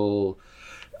social,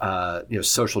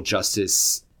 social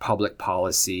justice, public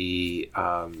policy,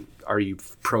 are you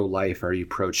pro-life, are you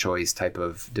pro-choice type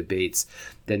of debates,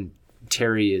 then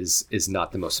Terri is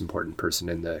not the most important person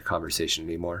in the conversation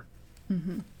anymore.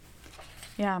 Mm-hmm.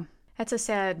 Yeah, that's a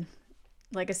sad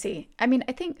legacy. I mean,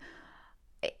 I think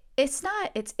it's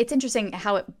interesting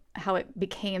how it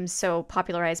became so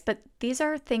popularized, but these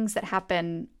are things that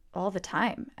happen all the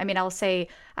time. I mean, I'll say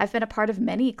I've been a part of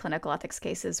many clinical ethics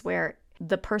cases where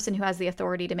the person who has the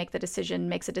authority to make the decision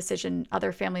makes a decision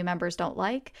other family members don't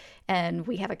like, and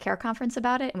we have a care conference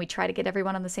about it, and we try to get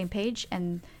everyone on the same page,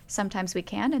 and sometimes we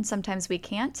can and sometimes we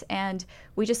can't, and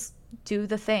we just do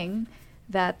the thing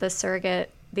that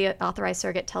the authorized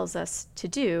surrogate tells us to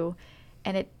do,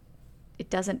 and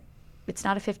it's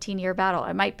not a 15-year battle.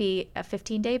 It might be a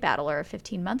 15-day battle or a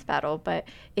 15-month battle, but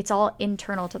it's all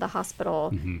internal to the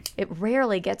hospital. Mm-hmm. It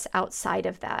rarely gets outside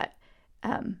of that.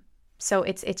 So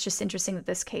it's just interesting that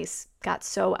this case got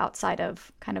so outside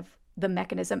of kind of the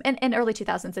mechanism. And in early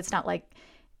 2000s, it's not like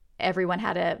everyone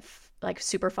had a like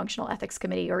super functional ethics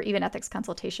committee or even ethics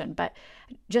consultation. But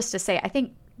just to say,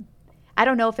 I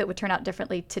don't know if it would turn out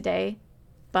differently today,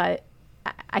 but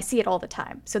I see it all the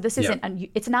time. So this isn't,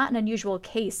 it's not an unusual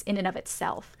case in and of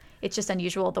itself. It's just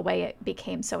unusual the way it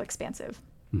became so expansive.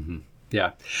 Mm-hmm.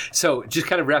 Yeah. So just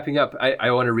kind of wrapping up,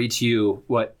 I want to read to you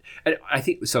what I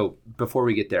think. So before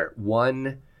we get there,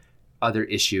 one other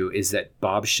issue is that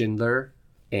Bob Schindler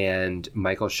and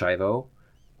Michael Schiavo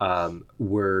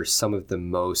were some of the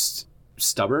most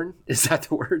stubborn. Is that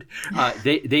the word?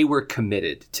 They were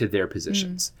committed to their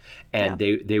positions, and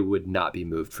they would not be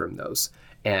moved from those.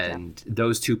 And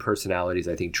those two personalities,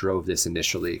 I think, drove this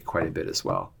initially quite a bit as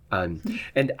well.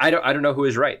 And I don't know who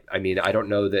is right. I mean, I don't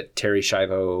know that Terri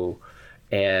Schiavo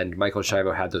and Michael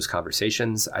Schiavo had those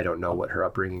conversations. I don't know what her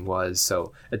upbringing was.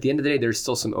 So at the end of the day, there's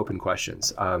still some open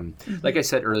questions. Like I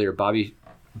said earlier, Bobby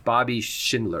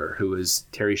Schindler, who is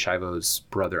Terri Schiavo's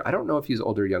brother, I don't know if he's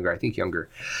older or younger. I think younger.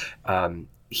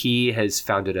 He has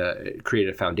created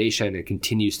a foundation and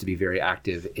continues to be very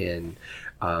active in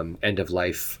end of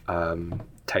life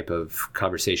type of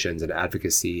conversations and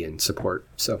advocacy and support.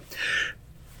 So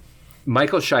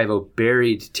Michael Schiavo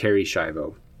buried Terri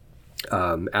Schiavo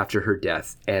after her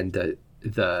death, and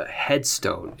the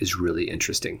headstone is really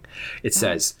interesting. It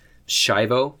says,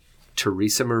 Schiavo,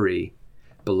 Teresa Marie,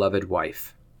 beloved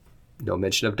wife. No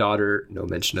mention of daughter, no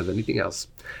mention of anything else.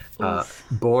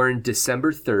 Born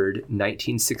December 3rd,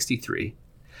 1963.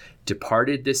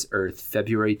 Departed this earth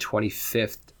February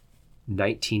 25th,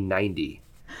 1990.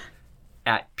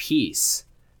 At peace,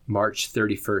 March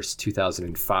 31st,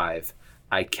 2005.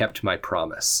 I kept my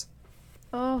promise.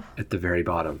 Oh. At the very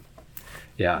bottom.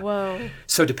 Yeah. Whoa.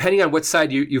 So depending on what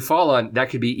side you fall on, that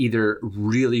could be either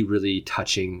really, really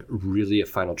touching, really a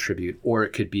final tribute, or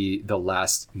it could be the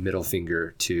last middle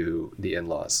finger to the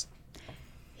in-laws.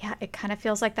 Yeah, it kind of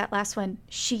feels like that last one.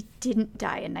 She didn't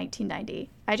die in 1990.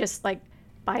 I just,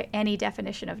 by any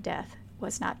definition of death,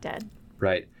 was not dead.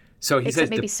 Right. So he Except says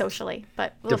maybe socially,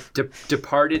 but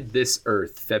departed this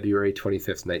earth February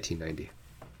 25th, 1990.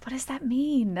 What does that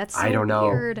mean? That's so I don't know.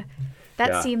 Weird.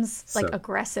 That seems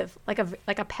aggressive, like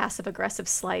a passive aggressive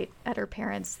slight at her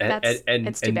parents.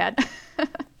 It's too bad.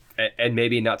 And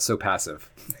maybe not so passive.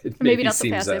 Maybe not so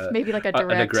passive. Maybe like a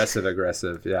direct. An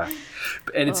aggressive, yeah.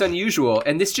 And it's unusual.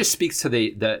 And this just speaks to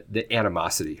the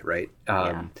animosity, right?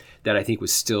 That I think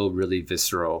was still really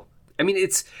visceral. I mean,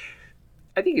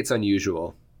 I think it's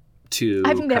unusual to...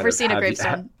 I've never seen a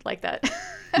gravestone like that.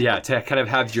 Yeah, to kind of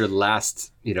have your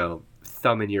last,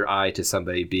 thumb in your eye to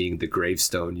somebody being the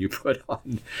gravestone you put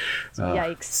on.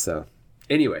 Yikes. So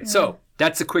anyway, so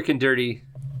that's a quick and dirty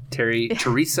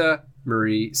Teresa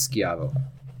Marie Schiavo.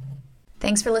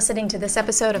 Thanks for listening to this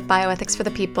episode of Bioethics for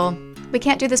the People. We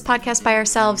can't do this podcast by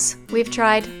ourselves. We've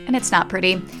tried, and it's not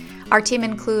pretty. Our team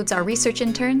includes our research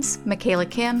interns, Michaela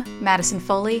Kim, Madison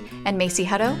Foley, and Macy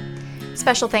Hutto.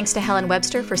 Special thanks to Helen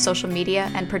Webster for social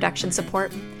media and production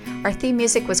support. Our theme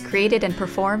music was created and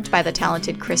performed by the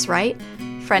talented Chris Wright,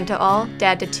 friend to all,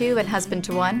 dad to two, and husband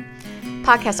to one.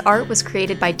 Podcast art was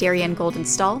created by Darian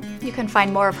Goldenstall. You can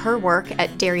find more of her work at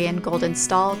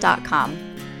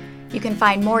dariangoldenstall.com. You can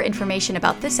find more information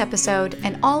about this episode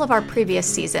and all of our previous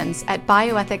seasons at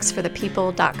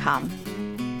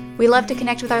bioethicsforthepeople.com. We love to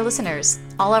connect with our listeners.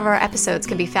 All of our episodes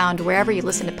can be found wherever you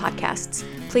listen to podcasts.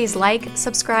 Please like,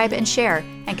 subscribe, and share,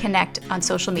 and connect on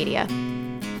social media.